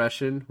Wayne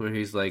impression, where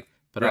he's like,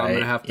 "But I'm going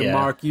to have to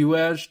mark you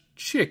as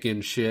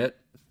chicken shit."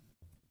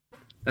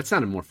 That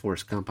sounded more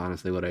Forrest Gump,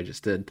 honestly, what I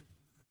just did.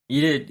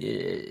 You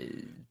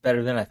did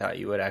better than I thought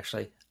you would,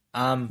 actually.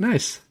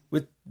 Nice.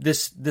 With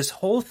this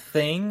whole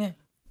thing,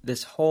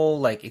 this whole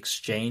like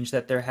exchange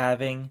that they're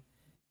having,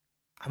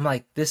 I'm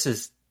like, this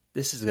is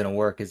gonna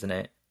work, isn't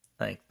it?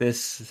 Like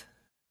this,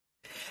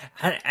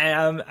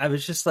 I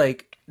was just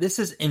like, this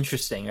is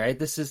interesting, right?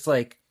 This is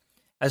like,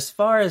 as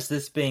far as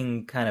this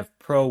being kind of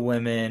pro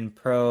women,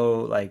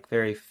 pro like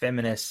very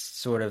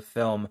feminist sort of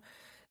film,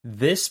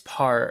 this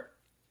part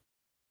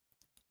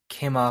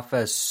came off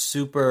as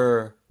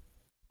super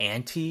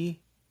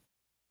anti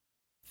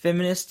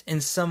feminist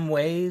in some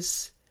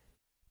ways,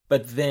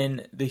 but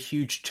then the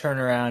huge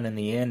turnaround in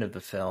the end of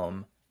the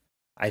film,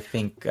 I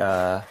think,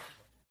 kind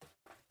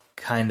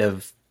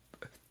of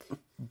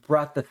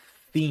brought the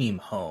theme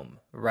home,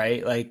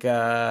 right? Like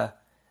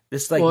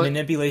this like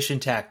manipulation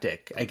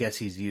tactic, I guess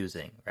he's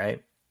using,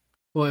 right?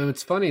 Well, and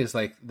what's funny is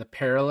like the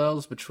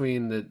parallels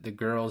between the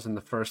girls in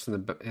the first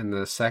and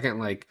the second.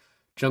 Like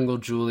Jungle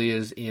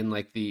Julia's in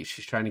like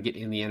she's trying to get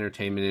in the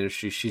entertainment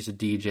industry. She's a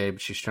DJ,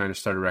 but she's trying to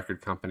start a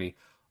record company.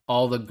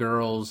 All the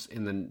girls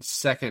in the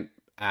second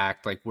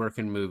act like work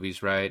in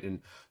movies, right?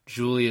 And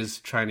Julia's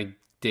trying to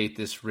date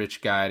this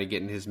rich guy to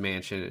get in his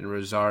mansion, and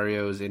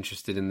Rosario is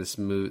interested in this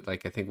movie.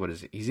 Like I think what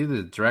is it? He's either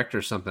the director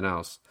or something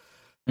else.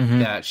 Mm-hmm.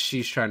 That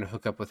she's trying to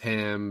hook up with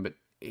him, but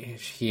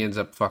he ends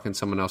up fucking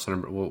someone else.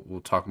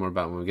 We'll talk more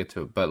about it when we get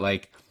to it. But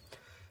like,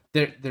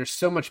 there's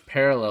so much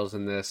parallels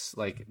in this,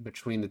 like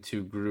between the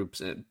two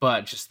groups.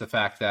 But just the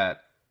fact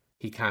that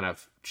he kind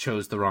of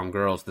chose the wrong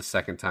girls the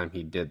second time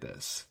he did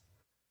this.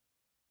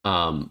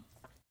 The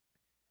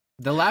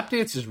lap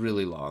dance is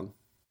really long.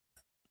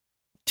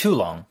 Too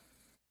long.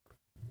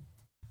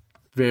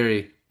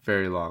 Very,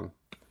 very long.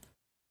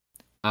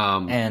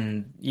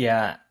 And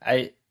yeah.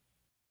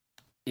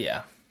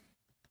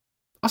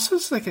 Also,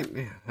 it's like,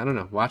 I don't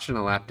know, watching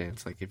a lap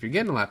dance. Like, if you're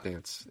getting a lap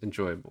dance,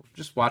 enjoyable.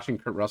 Just watching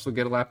Kurt Russell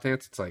get a lap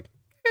dance, it's like,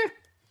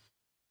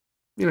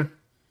 you know.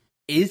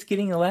 Is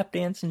getting a lap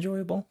dance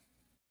enjoyable?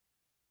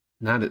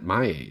 Not at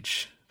my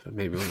age, but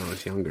maybe when I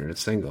was younger and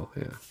single,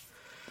 yeah.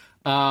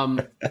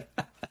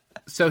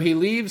 So he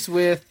leaves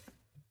with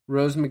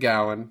Rose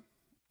McGowan.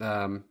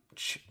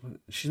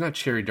 She's not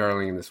Cherry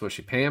Darling in this, was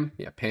she? Pam?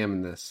 Yeah, Pam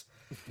in this.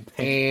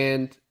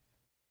 And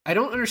I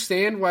don't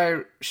understand why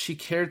she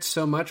cared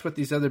so much what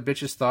these other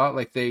bitches thought.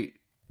 Like they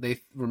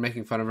were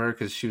making fun of her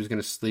because she was going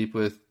to sleep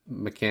with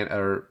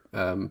I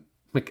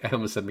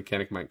almost said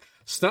Mechanic Mike,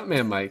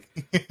 Stuntman Mike,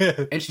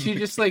 and she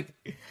just like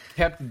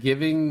kept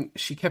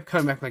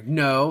coming back like,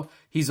 no,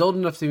 he's old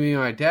enough to be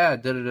my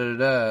dad. Da da da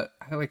da.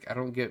 I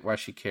don't get why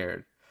she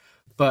cared.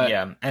 But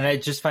yeah, and I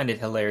just find it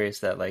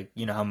hilarious that like,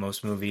 you know how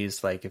most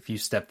movies, like if you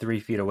step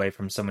 3 feet away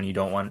from someone you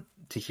don't want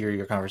to hear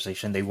your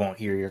conversation, they won't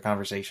hear your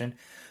conversation.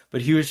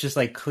 But he was just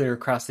like clear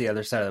across the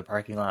other side of the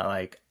parking lot,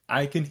 like,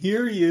 I can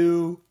hear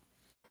you.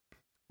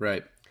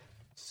 Right.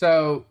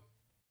 So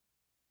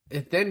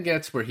it then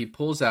gets where he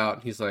pulls out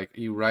and he's like,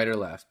 are you right or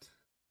left?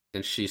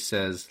 And she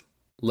says,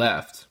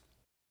 left.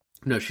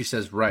 No, she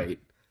says right.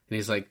 And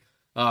he's like,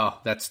 oh,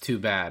 that's too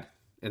bad.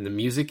 And the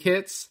music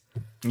hits.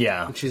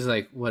 Yeah. And she's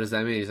like, what does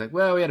that mean? He's like,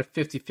 well, we had a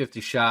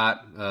 50-50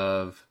 shot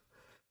of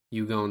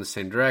you going the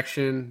same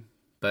direction,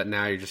 but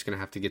now you're just going to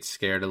have to get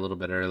scared a little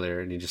bit earlier.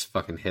 And he just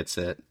fucking hits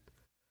it.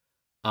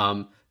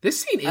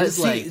 This scene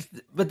is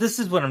but this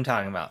is what I'm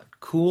talking about.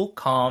 Cool,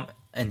 calm,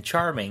 and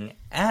charming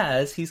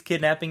as he's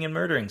kidnapping and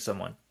murdering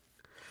someone.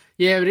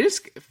 Yeah, but it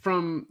is,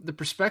 from the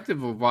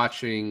perspective of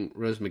watching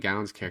Rose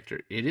McGowan's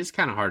character, it is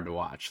kind of hard to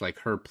watch. Like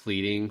her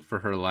pleading for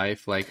her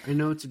life. Like, I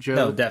know it's a joke.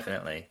 No,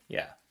 definitely.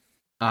 Yeah.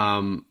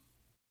 The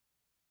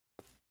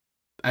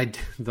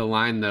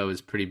line though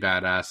is pretty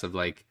badass of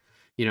like,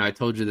 you know, I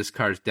told you this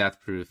car's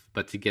death proof,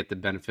 but to get the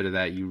benefit of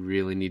that, you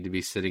really need to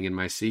be sitting in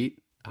my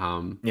seat.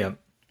 Yep.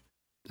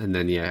 And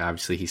then, yeah,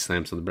 obviously he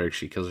slams on the brakes.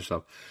 She kills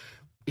herself.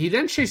 He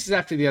then chases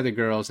after the other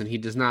girls, and he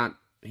does not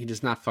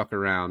fuck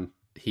around.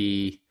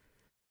 He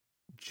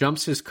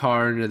jumps his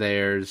car into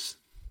theirs,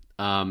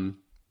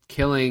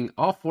 killing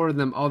all 4 of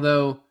them.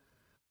 Although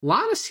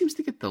Lana seems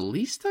to get the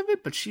least of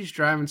it, but she's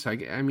driving, so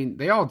I mean,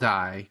 they all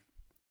die.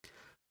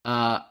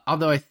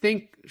 Although I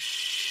think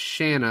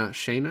Shanna,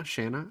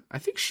 I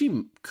think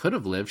she could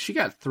have lived. She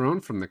got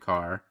thrown from the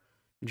car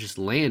and just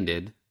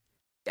landed.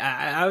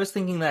 I was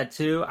thinking that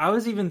too. I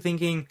was even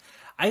thinking,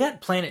 I got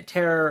Planet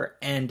Terror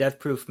and Death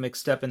Proof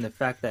mixed up in the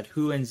fact that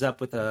who ends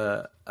up with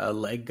a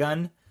leg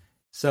gun.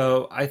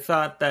 So I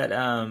thought that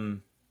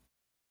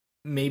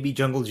maybe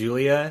Jungle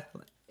Julia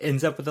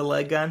ends up with a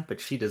leg gun,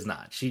 but she does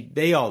not.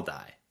 They all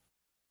die.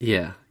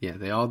 Yeah,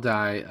 they all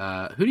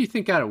die. Who do you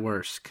think got it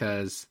worse?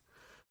 Because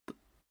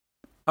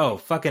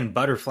fucking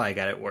Butterfly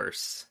got it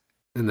worse.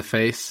 In the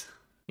face?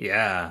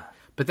 Yeah.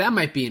 But that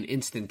might be an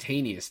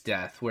instantaneous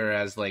death,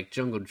 whereas like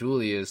Jungle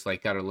Julia's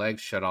like got her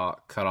legs cut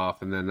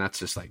off, and then that's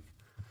just like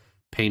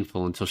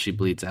painful until she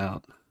bleeds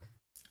out.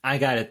 I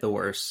got it the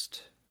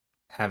worst,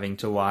 having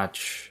to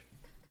watch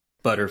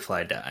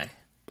Butterfly die.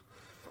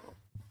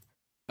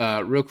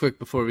 Real quick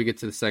before we get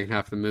to the second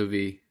half of the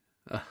movie,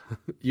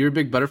 you're a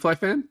big Butterfly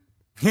fan?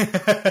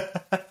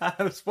 I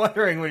was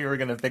wondering when you were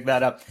going to pick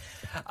that up.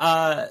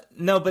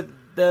 No, but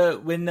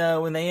when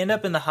they end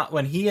up in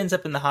when he ends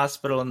up in the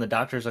hospital and the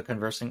doctors are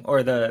conversing,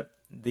 or the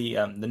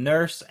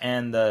nurse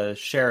and the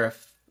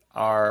sheriff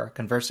are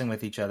conversing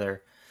with each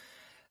other,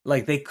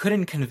 like they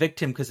couldn't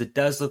convict him because it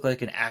does look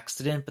like an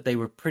accident, but they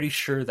were pretty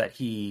sure that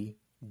he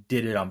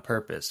did it on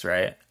purpose,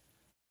 right?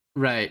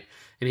 Right.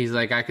 And he's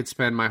like, I could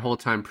spend my whole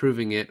time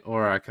proving it,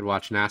 or I could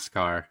watch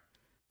NASCAR.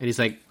 And he's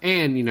like,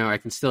 and, you know, I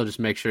can still just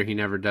make sure he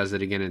never does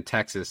it again in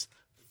Texas.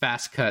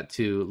 Fast cut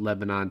to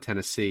Lebanon,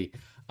 Tennessee.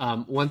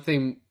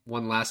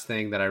 One last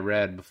thing that I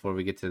read before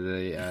we get to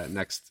the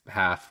next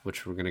half,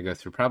 which we're going to go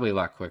through probably a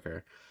lot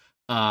quicker.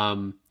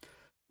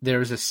 There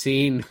was a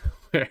scene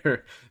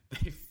where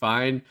they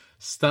find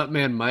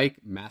stuntman Mike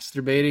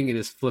masturbating in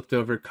his flipped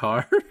over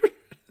car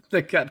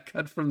that got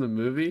cut from the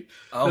movie.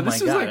 Oh my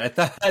god!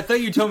 I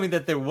thought you told me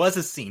that there was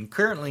a scene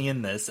currently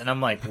in this, and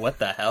I'm like, what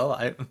the hell?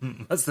 I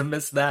must have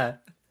missed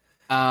that.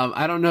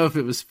 I don't know if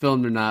it was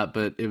filmed or not,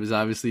 but it was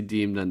obviously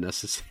deemed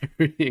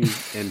unnecessary.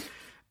 And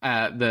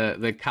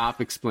the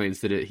cop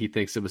explains that he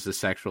thinks it was a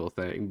sexual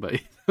thing, but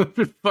it would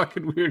be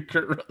fucking weird.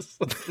 Kurt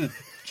Russell just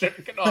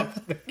jerking off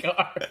the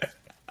car.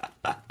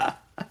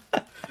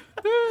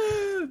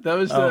 That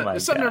was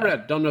something I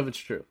read. Don't know if it's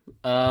true.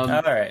 All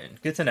right,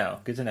 good to know.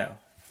 Good to know.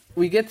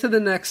 We get to the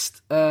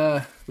next.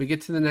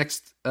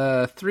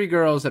 Three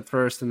girls at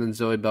first, and then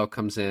Zoe Bell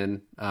comes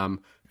in.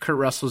 Kurt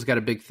Russell's got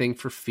a big thing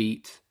for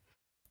feet.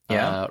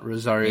 Yeah.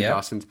 Rosario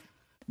Dawson.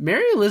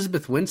 Mary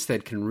Elizabeth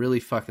Winstead can really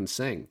fucking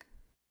sing.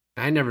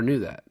 I never knew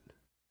that.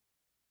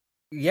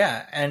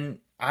 Yeah, and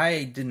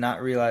I did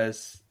not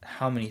realize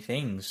how many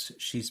things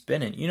she's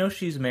been in. You know,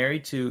 she's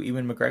married to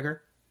Ewan McGregor.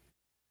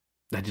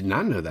 I did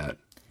not know that.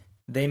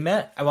 They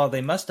met. Well,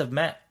 they must have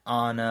met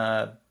on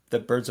the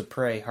Birds of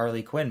Prey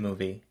Harley Quinn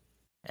movie,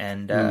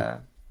 and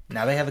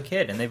now they have a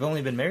kid, and they've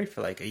only been married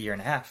for like a year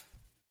and a half.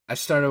 I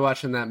started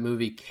watching that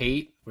movie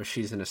Kate, where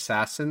she's an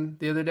assassin,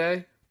 the other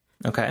day.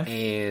 Okay.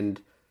 And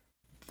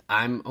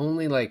I'm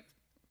only like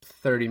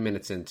 30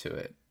 minutes into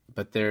it,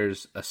 but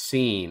there's a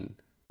scene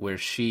where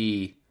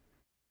she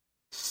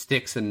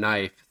sticks a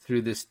knife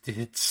through this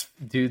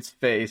dude's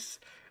face,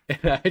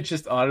 and I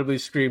just audibly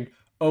screamed,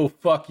 "Oh,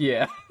 fuck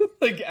yeah."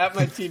 Like at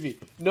my TV.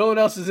 No one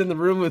else is in the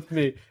room with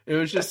me. It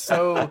was just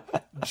so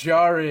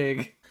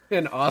jarring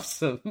and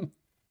awesome.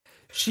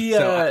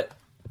 I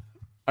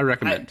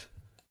recommend.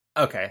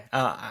 Okay.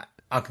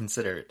 I'll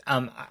consider it.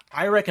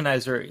 I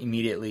recognize her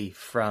immediately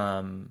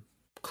from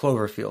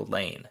Cloverfield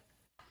Lane,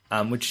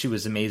 which she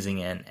was amazing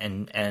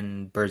in,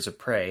 and Birds of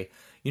Prey.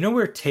 You know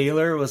where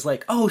Taylor was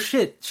like, "Oh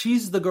shit,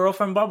 she's the girl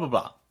from blah blah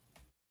blah."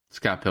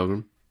 Scott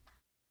Pilgrim.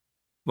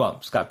 Well,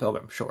 Scott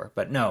Pilgrim, sure,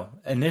 but no.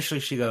 Initially,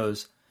 she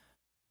goes,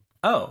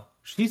 "Oh,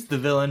 she's the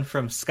villain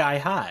from Sky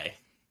High."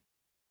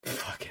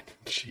 Fucking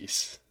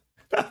jeez.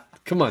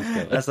 Come on,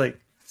 Taylor. That's like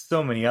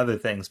so many other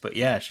things, but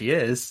yeah, she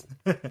is.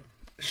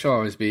 She'll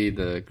always be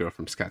the girl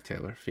from Scott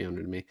Taylor, if you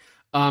understood me.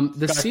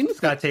 Scene with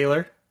Scott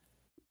Taylor?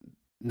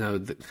 No,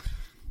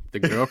 the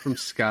girl from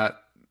Scott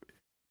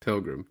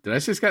Pilgrim. Did I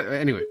say Scott?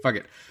 Anyway, fuck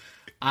it.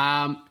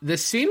 The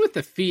scene with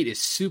the feet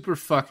is super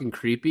fucking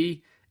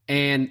creepy,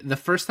 and the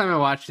first time I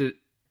watched it,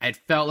 it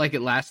felt like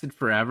it lasted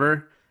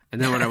forever.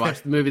 And then when I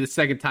watched the movie the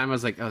second time, I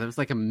was like, oh, that was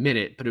like a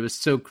minute, but it was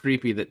so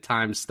creepy that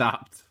time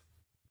stopped.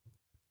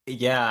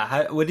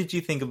 Yeah. What did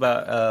you think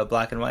about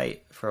Black and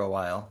White for a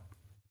while?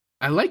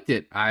 I liked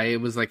it. I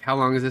was like, how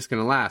long is this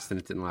going to last? And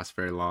it didn't last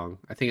very long.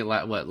 I think it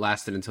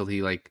lasted until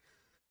he like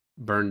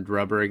burned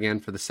rubber again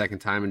for the second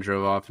time and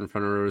drove off in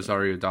front of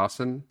Rosario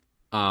Dawson.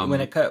 When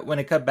it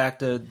cut back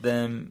to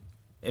them,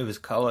 it was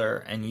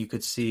color, and you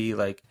could see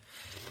like,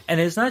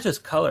 and it's not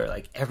just color.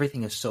 Like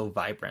everything is so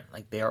vibrant.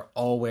 Like they are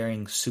all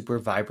wearing super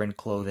vibrant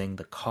clothing.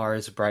 The car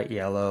is bright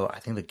yellow. I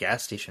think the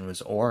gas station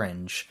was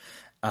orange.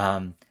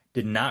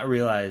 Did not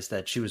realize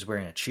that she was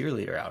wearing a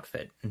cheerleader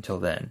outfit until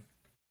then.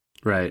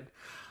 Right.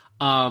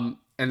 And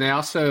they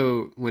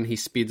also, when he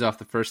speeds off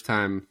the first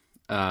time,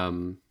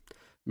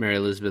 Mary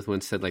Elizabeth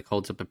Winstead like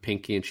holds up a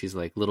pinky and she's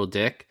like, "Little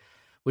dick,"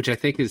 which I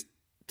think is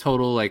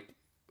total like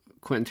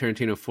Quentin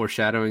Tarantino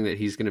foreshadowing that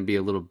he's going to be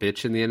a little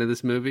bitch in the end of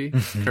this movie.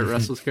 Kurt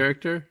Russell's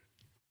character.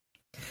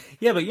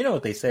 Yeah, but you know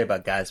what they say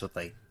about guys with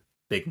like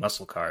big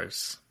muscle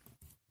cars.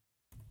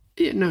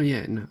 Yeah, no,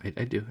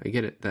 I do. I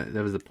get it. That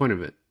was the point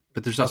of it.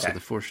 But there's also the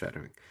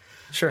foreshadowing.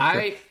 Sure.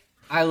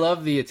 I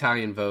love the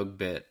Italian Vogue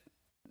bit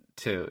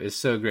too. It's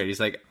so great. He's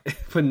like,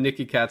 when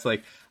Nicky Katt's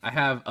like, "I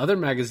have other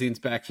magazines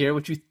back here,"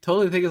 which you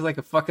totally think is like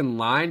a fucking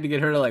line to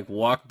get her to like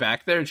walk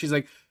back there, and she's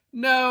like,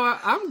 "No,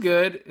 I'm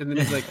good." And then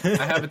he's like,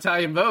 "I have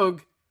Italian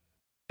Vogue,"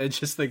 and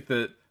just like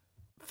the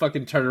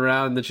fucking turn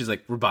around, and then she's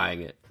like, "We're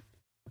buying it."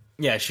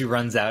 Yeah, she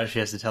runs out. She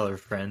has to tell her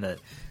friend that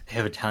they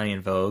have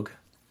Italian Vogue.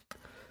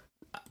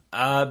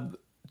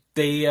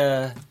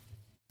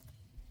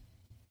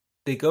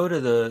 They go to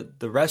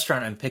the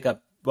restaurant and pick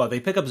up. Well,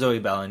 they pick up Zoe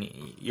Bell, and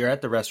you're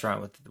at the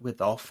restaurant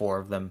with all four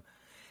of them.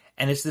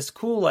 And it's this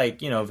cool,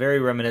 like, you know, very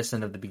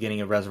reminiscent of the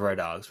beginning of Reservoir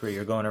Dogs, where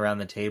you're going around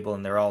the table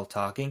and they're all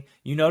talking.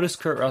 You notice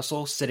Kurt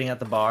Russell sitting at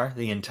the bar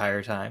the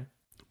entire time?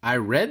 I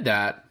read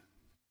that,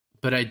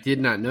 but I did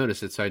not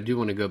notice it. So I do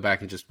want to go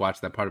back and just watch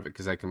that part of it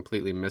because I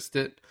completely missed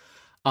it.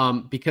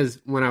 Because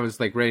when I was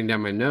like writing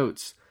down my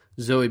notes,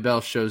 Zoe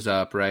Bell shows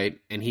up, right?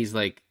 And he's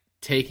like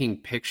taking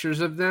pictures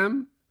of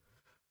them.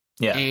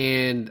 Yeah.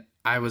 And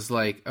I was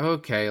like,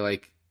 okay,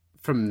 like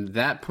from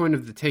that point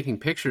of the taking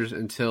pictures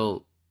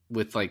until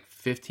with like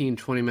 15,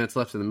 20 minutes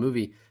left of the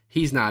movie,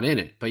 he's not in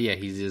it. But yeah,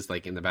 he's just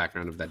like in the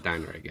background of that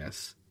diner, I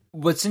guess.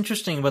 What's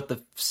interesting about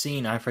the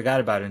scene, I forgot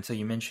about it until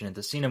you mentioned it,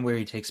 the scene where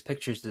he takes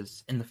pictures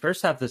is in the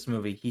first half of this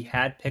movie, he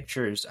had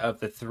pictures of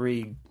the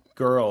three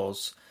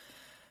girls,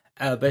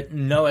 but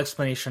no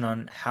explanation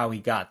on how he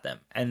got them.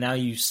 And now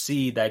you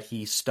see that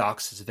he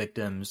stalks his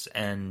victims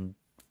and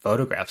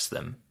photographs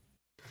them.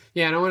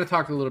 Yeah, and I want to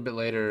talk a little bit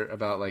later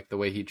about like the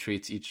way he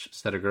treats each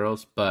set of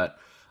girls, but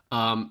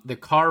the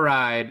car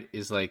ride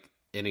is like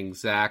an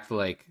exact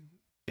like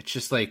it's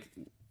just like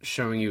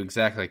showing you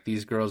exactly like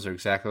these girls are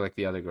exactly like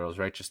the other girls,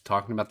 right? Just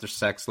talking about their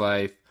sex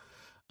life,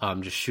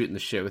 just shooting the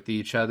shit with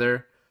each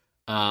other.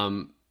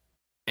 And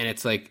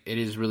it's like it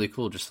is really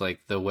cool, just like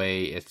the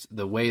way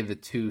the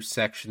two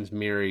sections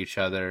mirror each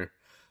other,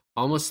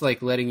 almost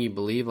like letting you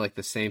believe like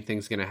the same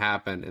thing's gonna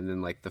happen, and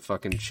then like the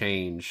fucking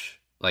change,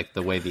 like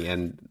the way the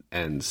end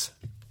ends.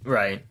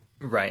 Right,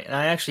 right. And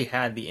I actually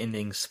had the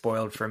ending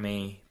spoiled for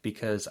me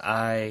because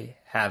I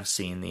have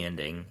seen the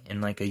ending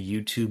in like a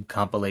YouTube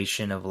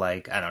compilation of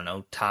like, I don't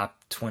know, top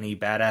 20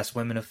 badass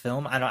women of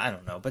film. I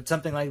don't know, but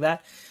something like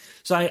that.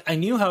 So I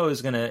knew how it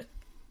was gonna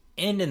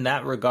end in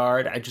that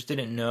regard. I just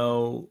didn't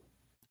know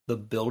the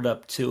build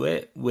up to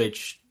it,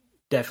 which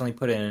definitely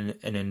put it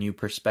in a new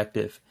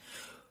perspective.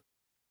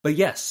 But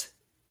yes,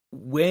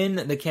 when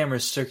the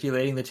camera's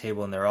circulating the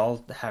table and they're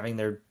all having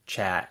their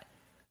chat,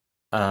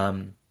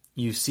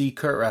 you see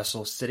Kurt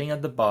Russell sitting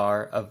at the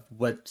bar of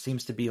what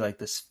seems to be like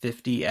this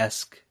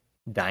 50-esque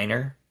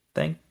diner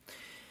thing.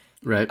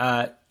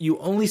 Right. You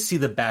only see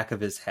the back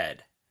of his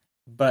head,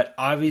 but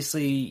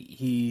obviously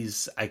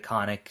he's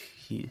iconic.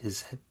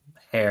 His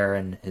hair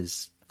and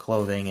his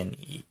clothing, and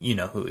you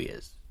know who he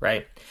is,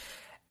 right?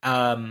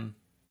 But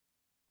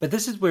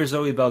this is where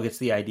Zoe Bell gets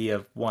the idea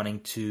of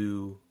wanting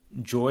to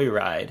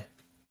joyride,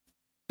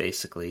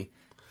 basically.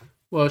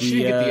 Well,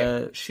 she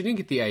didn't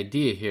get the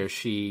idea here.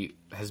 She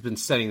has been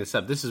setting this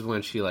up. This is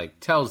when she like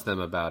tells them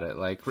about it.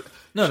 Like,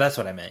 no, that's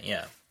what I meant.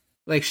 Yeah,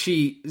 like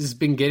she has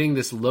been getting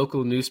this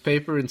local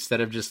newspaper instead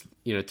of just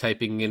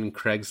typing in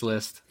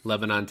Craigslist,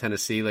 Lebanon,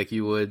 Tennessee, like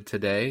you would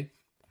today.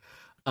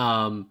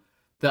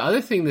 The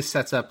other thing this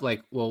sets up,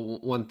 like, well,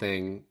 one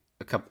thing,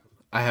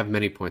 I have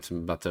many points I'm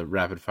about to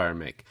rapid fire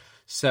make.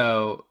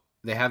 So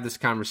they have this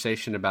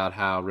conversation about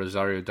how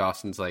Rosario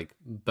Dawson's like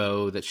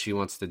beau that she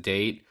wants to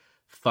date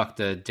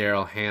fucked a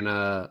Daryl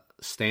Hannah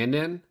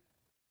stand-in.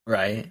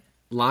 Right.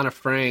 Lana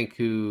Frank,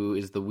 who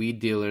is the weed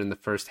dealer in the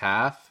first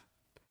half,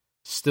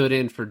 stood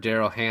in for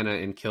Daryl Hannah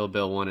in Kill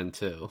Bill 1 and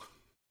 2.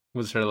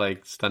 Was her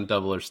like stunt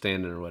double or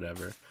stand-in or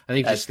whatever. I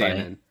think she's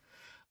stand-in.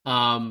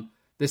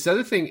 This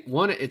other thing,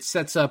 one, it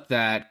sets up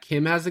that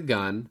Kim has a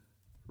gun,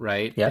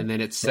 right? Yep. And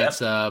then it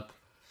sets up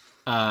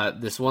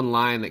this one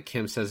line that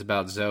Kim says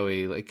about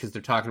Zoe, like, because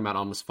they're talking about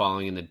almost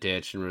falling in the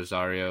ditch, and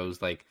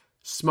Rosario's like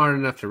smart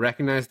enough to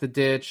recognize the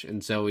ditch,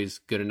 and Zoe's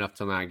good enough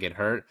to not get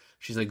hurt.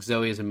 She's like,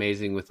 Zoe is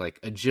amazing with like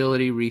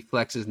agility,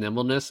 reflexes,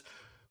 nimbleness,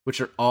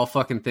 which are all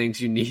fucking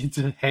things you need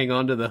to hang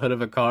onto the hood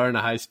of a car in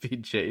a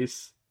high-speed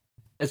chase.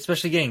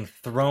 Especially getting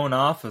thrown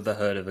off of the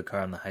hood of a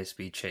car in the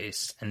high-speed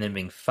chase and then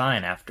being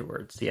fine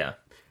afterwards. Yeah.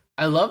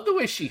 I love the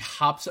way she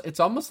hops. It's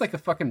almost like a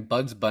fucking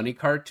Bugs Bunny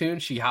cartoon.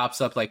 She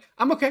hops up like,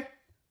 I'm okay.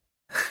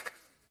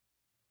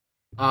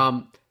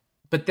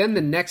 But then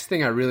the next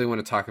thing I really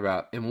want to talk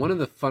about, and one of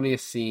the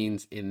funniest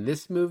scenes in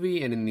this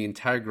movie and in the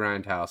entire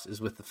Grindhouse,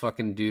 is with the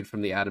fucking dude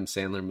from the Adam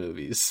Sandler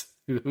movies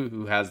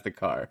who has the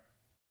car.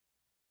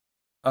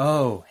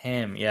 Oh,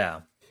 him,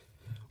 yeah.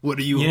 What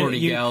do you horny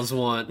gals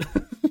want?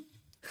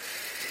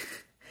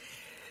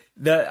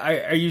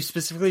 Are you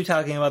specifically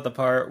talking about the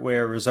part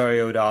where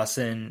Rosario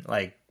Dawson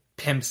like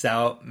pimps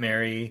out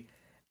Mary?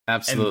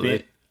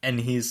 Absolutely. And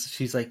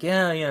she's like,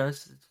 yeah,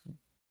 it's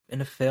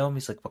in a film.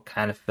 He's like, what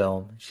kind of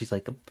film? She's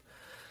like,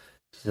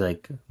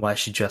 why is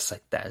she dressed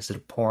like that? Is it a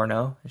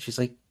porno? And she's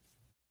like,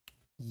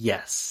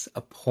 yes,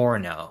 a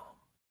porno.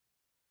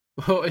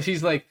 Well,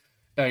 she's like,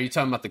 are you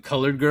talking about the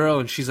colored girl?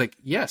 And she's like,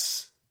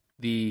 yes,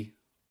 the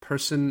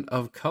person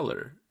of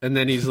color. And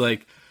then she's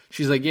like,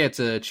 yeah, it's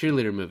a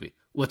cheerleader movie.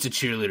 What's a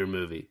cheerleader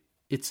movie?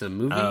 It's a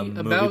movie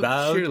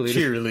about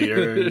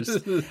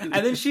cheerleaders.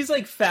 And then she's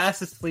like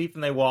fast asleep,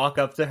 and they walk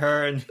up to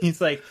her, and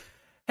he's like,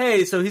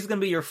 hey, so he's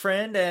gonna be your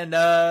friend, and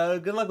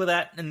good luck with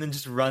that. And then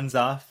just runs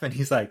off, and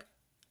he's like,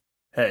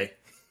 hey.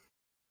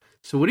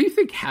 So what do you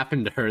think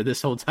happened to her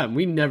this whole time?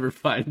 We never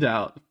find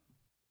out.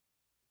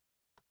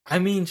 I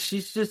mean,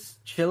 she's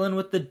just chilling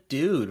with the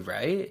dude,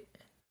 right?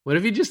 What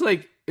if he just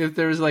like, if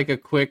there was like a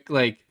quick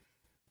like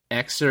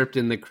excerpt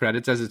in the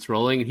credits as it's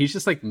rolling, and he's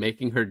just like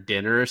making her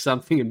dinner or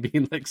something and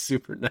being like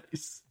super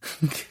nice.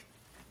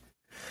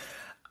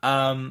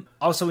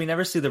 Also, we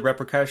never see the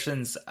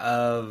repercussions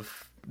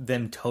of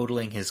them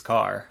totaling his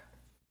car.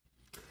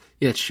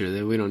 Yeah, it's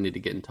true. We don't need to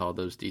get into all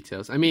those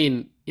details. I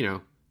mean,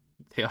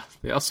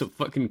 they also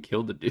fucking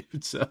killed the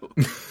dude. So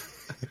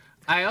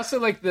I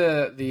also like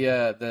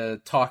the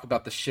talk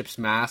about the ship's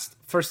mast.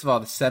 First of all,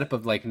 the setup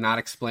of like not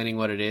explaining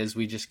what it is,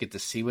 we just get to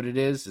see what it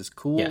is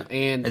cool. Yeah,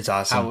 and it's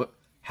awesome.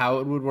 How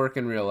it would work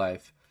in real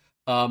life.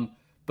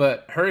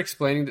 But her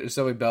explaining to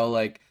Zoe Bell,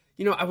 like,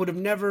 I would have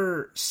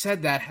never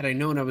said that had I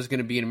known I was going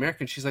to be in America.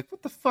 And she's like,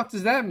 what the fuck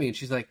does that mean?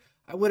 She's like,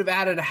 I would have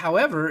added a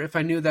however if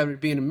I knew that would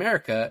be in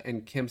America.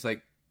 And Kim's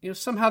like,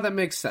 somehow that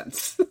makes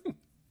sense.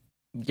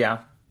 Yeah,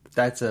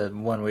 that's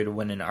one way to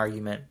win an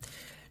argument.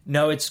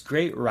 No, it's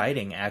great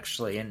writing,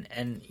 actually.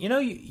 And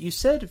you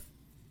said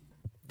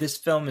this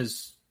film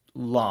is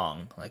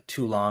long, like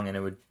too long, and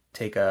it would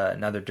take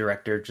another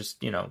director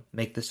just,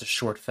 make this a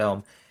short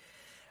film.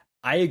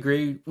 I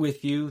agree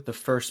with you. The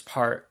first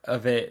part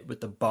of it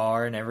with the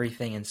bar and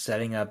everything and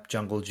setting up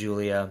Jungle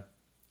Julia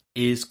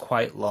is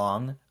quite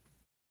long.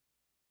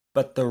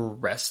 But the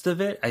rest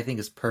of it, I think,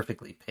 is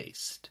perfectly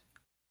paced.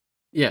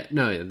 Yeah,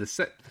 no, yeah.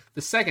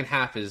 The second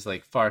half is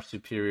like far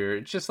superior.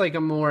 It's just like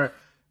a more,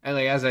 and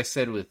like as I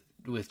said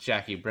with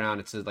Jackie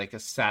Brown, it's like a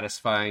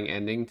satisfying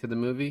ending to the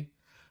movie.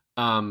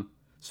 So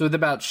with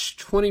about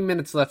 20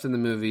 minutes left in the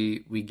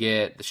movie, we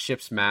get the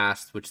ship's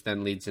mast, which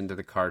then leads into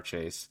the car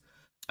chase.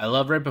 I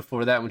love right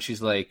before that when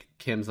Kim's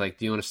like,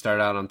 do you want to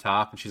start out on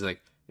top? And she's like,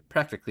 it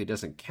practically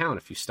doesn't count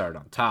if you start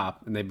on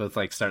top. And they both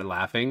like start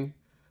laughing.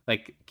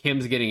 Like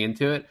Kim's getting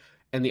into it.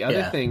 And the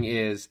other thing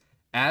is,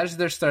 as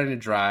they're starting to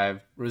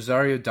drive,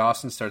 Rosario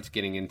Dawson starts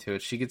getting into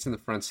it. She gets in the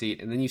front seat.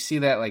 And then you see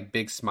that like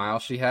big smile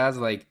she has.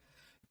 Like,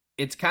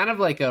 it's kind of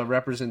like a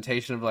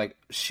representation of like,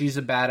 she's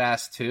a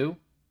badass too,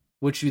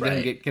 which you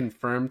then get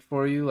confirmed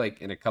for you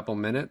like in a couple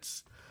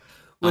minutes.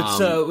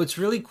 What's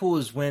really cool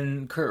is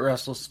when Kurt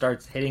Russell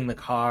starts hitting the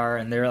car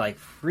and they're like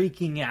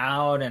freaking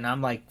out, and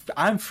I'm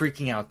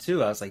freaking out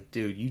too. I was like,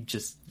 dude,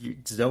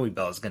 Zoe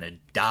Bell's gonna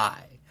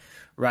die,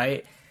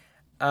 right?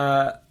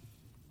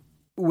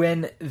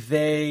 When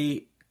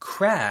they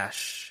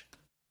crash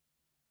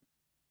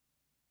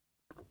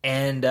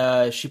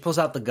and she pulls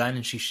out the gun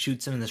and she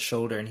shoots him in the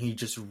shoulder and he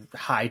just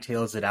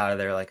hightails it out of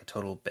there like a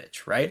total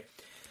bitch, right?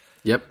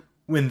 Yep.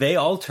 When they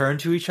all turn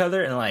to each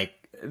other and like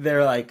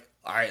they're like,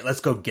 all right, let's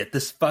go get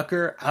this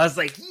fucker. I was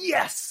like,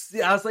 yes!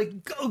 I was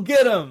like, go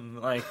get him!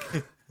 Like,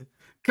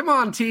 come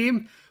on,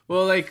 team.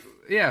 Well, like,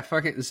 yeah,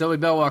 fucking Zoe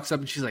Bell walks up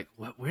and she's like,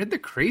 where'd the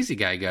crazy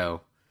guy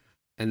go?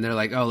 And they're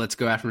like, oh, let's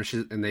go after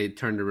him. And they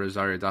turn to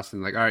Rosario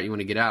Dawson like, all right, you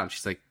want to get out? And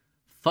she's like,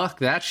 fuck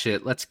that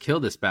shit. Let's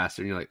kill this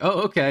bastard. And you're like,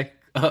 oh, okay.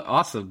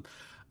 Awesome.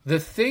 The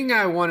thing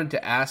I wanted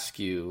to ask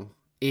you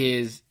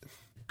is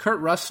Kurt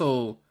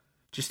Russell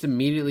just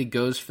immediately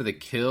goes for the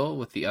kill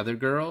with the other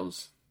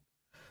girls.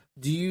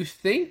 Do you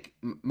think,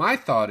 my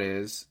thought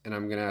is, and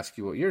I'm going to ask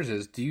you what yours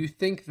is, do you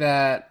think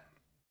that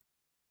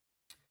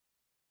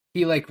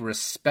he, like,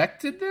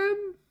 respected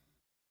them?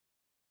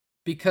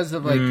 Because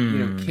of, like,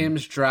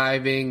 Kim's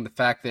driving, the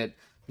fact that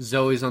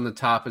Zoe's on the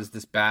top as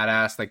this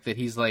badass, like, that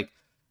he's like,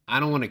 I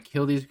don't want to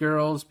kill these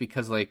girls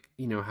because, like,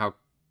 how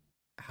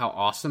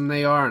awesome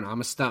they are, and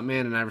I'm a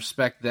stuntman and I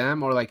respect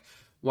them? Or, like,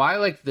 why,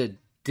 like, the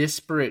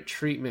disparate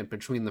treatment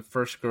between the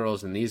first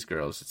girls and these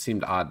girls? It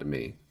seemed odd to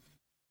me.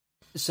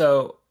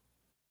 So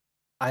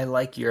I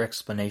like your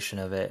explanation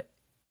of it.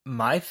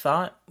 My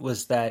thought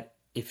was that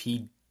if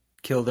he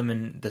killed them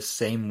in the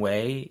same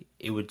way,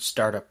 it would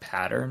start a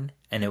pattern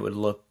and it would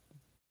look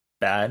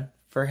bad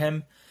for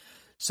him.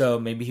 So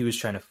maybe he was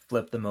trying to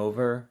flip them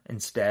over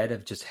instead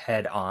of just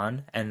head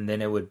on, and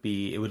then it would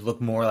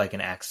look more like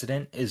an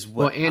accident, is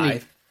what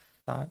I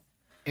thought.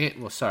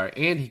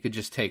 And he could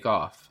just take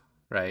off,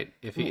 right?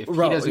 If he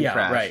doesn't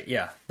crash. Right,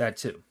 yeah, that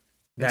too.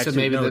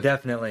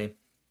 Definitely.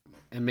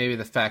 And maybe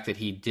the fact that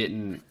he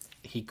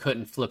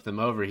couldn't flip them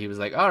over, he was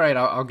like, all right,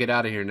 I'll get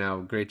out of here now.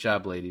 Great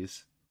job,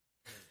 ladies.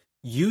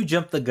 You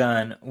jumped the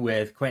gun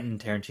with Quentin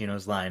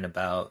Tarantino's line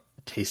about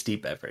tasty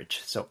beverage.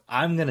 So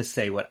I'm going to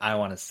say what I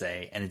want to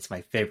say, and it's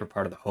my favorite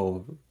part of the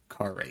whole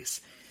car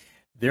race.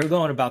 They're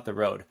going about the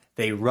road.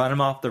 They run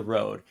him off the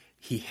road.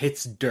 He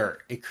hits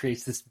dirt. It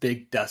creates this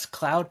big dust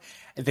cloud.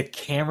 The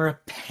camera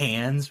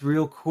pans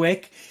real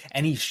quick,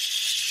 and he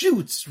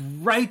shoots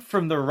right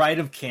from the right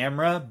of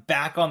camera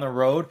back on the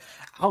road.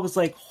 I was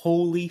like,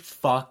 holy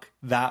fuck,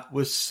 that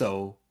was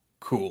so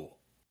cool.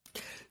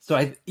 So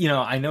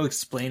I know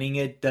explaining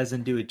it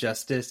doesn't do it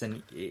justice,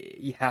 and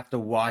you have to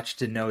watch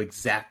to know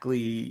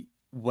exactly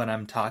what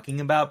I'm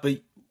talking about.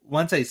 But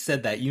once I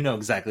said that, you know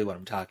exactly what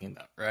I'm talking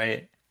about,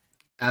 right?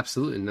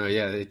 Absolutely. No,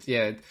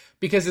 yeah.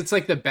 Because it's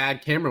like the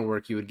bad camera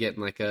work you would get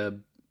in like a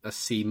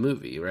C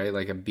movie, right?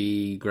 Like a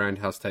B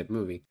Grindhouse type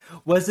movie.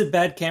 Was it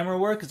bad camera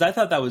work? Because I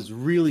thought that was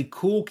really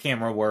cool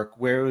camera work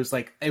where it was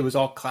like, it was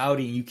all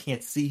cloudy and you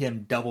can't see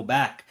him double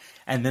back.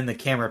 And then the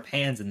camera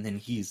pans and then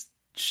he's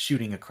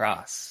shooting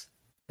across.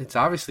 It's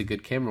obviously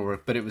good camera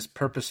work, but it was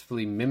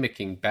purposefully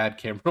mimicking bad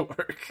camera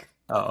work.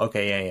 Oh,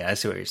 okay. Yeah. I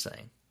see what you're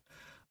saying.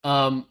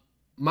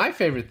 My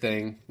favorite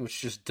thing,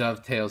 which just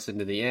dovetails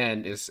into the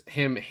end, is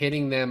him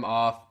hitting them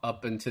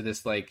up into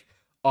this like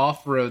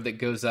off-road that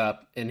goes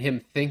up, and him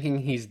thinking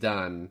he's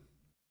done,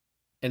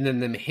 and then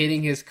them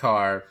hitting his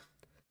car.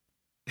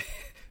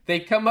 They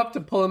come up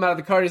to pull him out of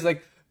the car. He's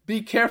like,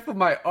 "Be careful,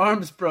 my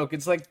arm's broke."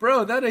 It's like,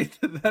 bro, that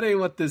ain't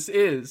what this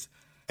is.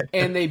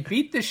 And they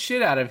beat the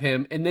shit out of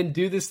him, and then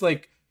do this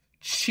like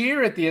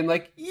cheer at the end,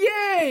 like,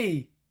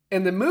 "Yay!"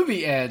 And the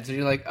movie ends, and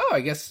you're like, "Oh,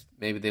 I guess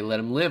maybe they let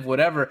him live,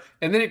 whatever."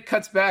 And then it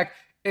cuts back,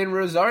 and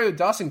Rosario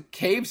Dawson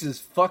caves his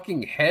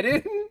fucking head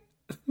in.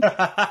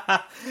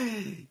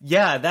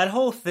 Yeah, that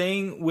whole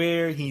thing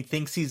where he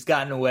thinks he's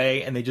gotten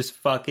away and they just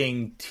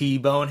fucking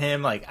T-bone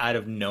him like out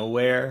of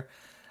nowhere.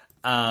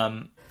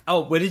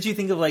 What did you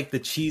think of like the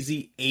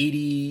cheesy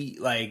 80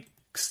 like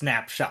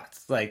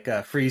snapshots, like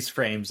freeze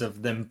frames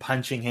of them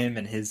punching him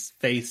and his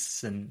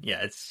face? And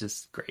yeah, it's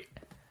just great.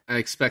 I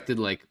expected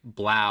like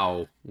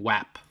blow,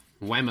 whap,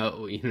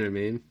 whammo, you know what I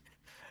mean?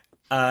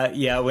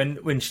 Yeah,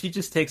 when she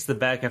just takes the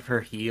back of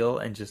her heel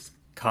and just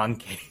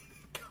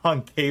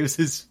concaves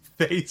his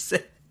face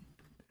in.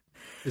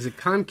 Is it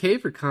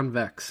concave or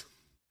convex?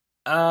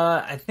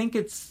 I think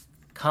it's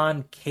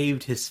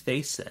concaved his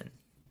face in.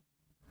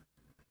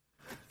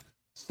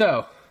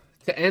 So,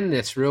 to end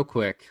this real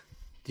quick,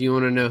 do you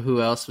want to know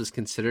who else was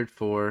considered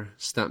for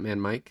Stuntman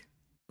Mike?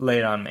 Lay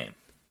it on me.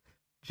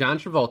 John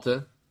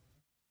Travolta,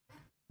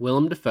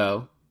 Willem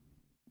Dafoe,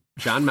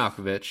 John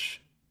Malkovich,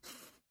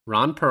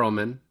 Ron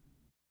Perlman,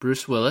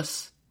 Bruce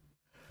Willis.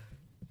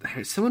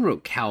 Someone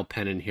wrote Cal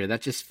Penn in here.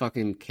 That just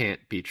fucking can't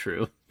be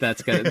true.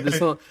 That's got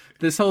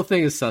this whole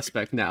thing is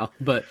suspect now.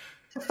 But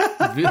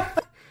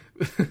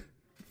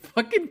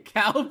fucking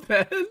Cal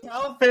Penn.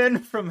 Cal Penn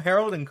from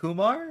Harold and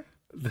Kumar.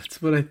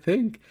 That's what I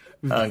think.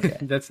 Okay,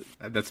 that's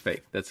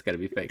fake. That's got to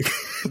be fake.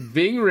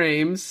 Ving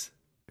Rhames,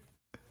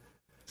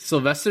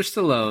 Sylvester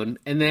Stallone,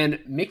 and then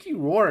Mickey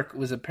Rourke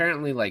was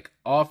apparently like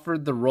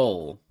offered the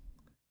role,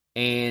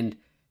 and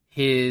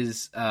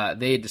his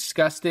they had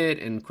discussed it,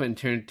 and Quentin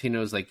Tarantino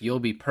was like, "You'll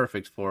be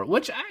perfect for it,"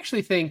 which I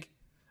actually think.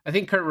 I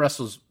think Kurt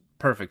Russell's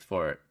perfect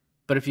for it,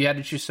 but if you had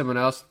to choose someone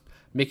else,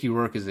 Mickey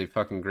Rourke is a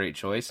fucking great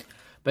choice.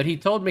 But he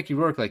told Mickey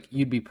Rourke, like,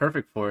 you'd be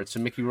perfect for it.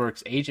 So Mickey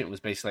Rourke's agent was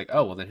basically like,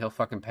 oh, well, then he'll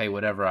fucking pay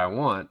whatever I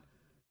want.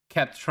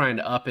 Kept trying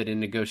to up it in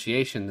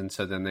negotiations, and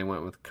so then they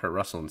went with Kurt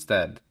Russell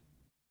instead.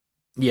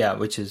 Yeah,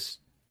 which was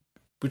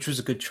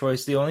a good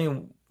choice. The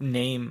only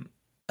name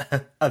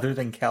other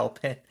than Cal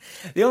Penn,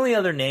 the only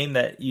other name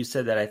that you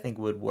said that I think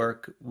would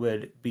work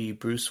would be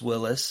Bruce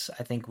Willis.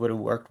 I think would have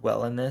worked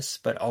well in this,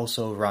 but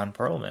also Ron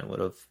Perlman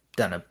would have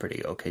done a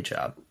pretty okay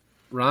job.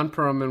 Ron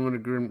Perlman would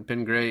have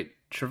been great.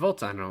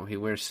 Travolta, I don't know, he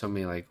wears so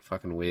many like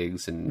fucking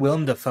wigs and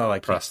Willem Dafoe, I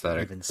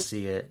prosthetic. Can't even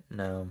see it.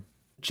 No.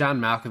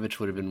 John Malkovich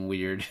would have been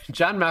weird.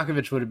 John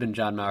Malkovich would have been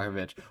John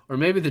Malkovich, or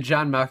maybe the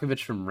John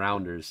Malkovich from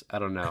Rounders. I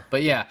don't know,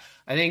 but yeah,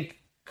 I think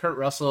Kurt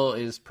Russell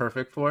is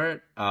perfect for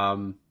it.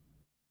 And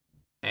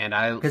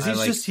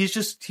because he's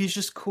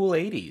just cool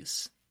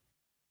 80s.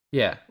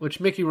 Yeah, which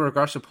Mickey Rourke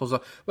also pulls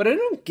off. What I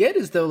don't get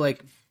is though,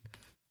 like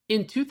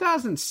in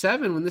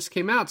 2007 when this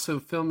came out, so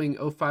filming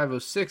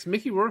 0506,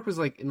 Mickey Rourke was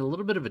like in a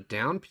little bit of a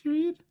down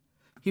period.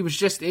 He was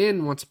just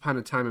in Once Upon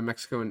a Time in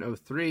Mexico in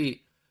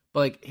 03, but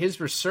like his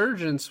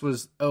resurgence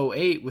was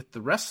 08 with The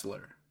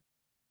Wrestler.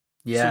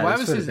 Yeah, so why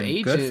was his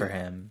agent good for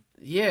him?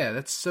 Yeah,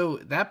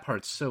 that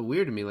part's so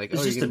weird to me. Like,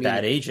 it's just a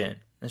bad agent.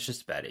 It's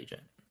just a bad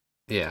agent.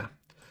 Yeah.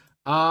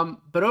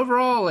 But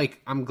overall,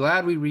 like, I'm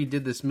glad we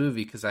redid this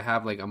movie because I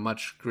have like a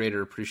much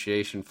greater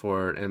appreciation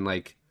for it, and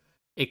like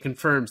it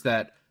confirms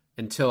that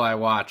until I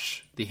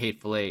watch The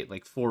Hateful Eight,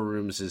 like Four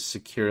Rooms is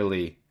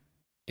securely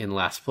in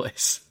last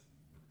place.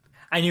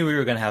 I knew we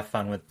were going to have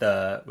fun with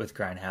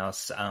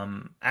Grindhouse.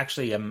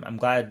 Actually, I'm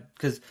glad,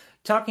 because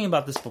talking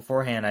about this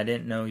beforehand, I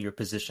didn't know your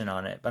position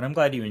on it, but I'm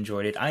glad you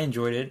enjoyed it. I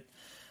enjoyed it.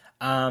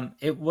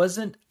 It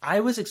wasn't.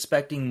 I was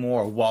expecting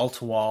more wall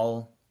to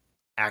wall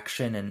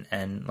action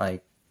and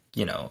like,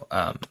 you know,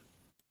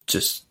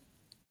 just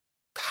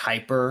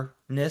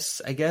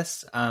hyperness, I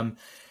guess.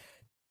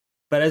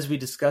 But as we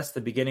discussed, the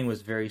beginning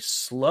was very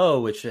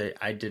slow, which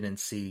I didn't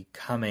see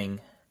coming.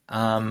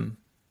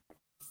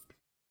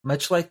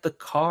 Much like the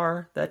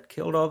car that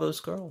killed all those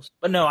girls.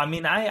 But no, I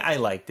mean, I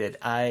liked it.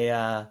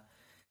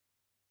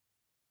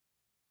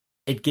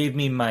 It gave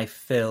me my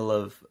fill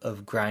of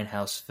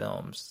Grindhouse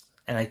films.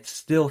 And I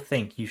still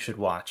think you should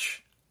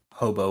watch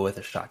Hobo with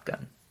a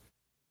Shotgun.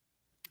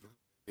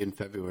 In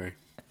February.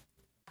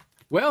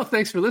 Well,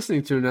 thanks for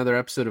listening to another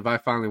episode of I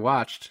Finally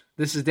Watched.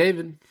 This is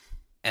David.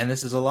 And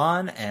this is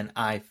Alon, and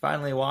I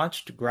finally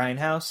watched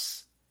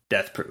Grindhouse,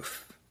 Death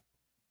Proof.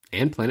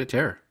 And Planet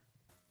Terror.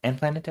 And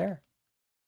Planet Terror.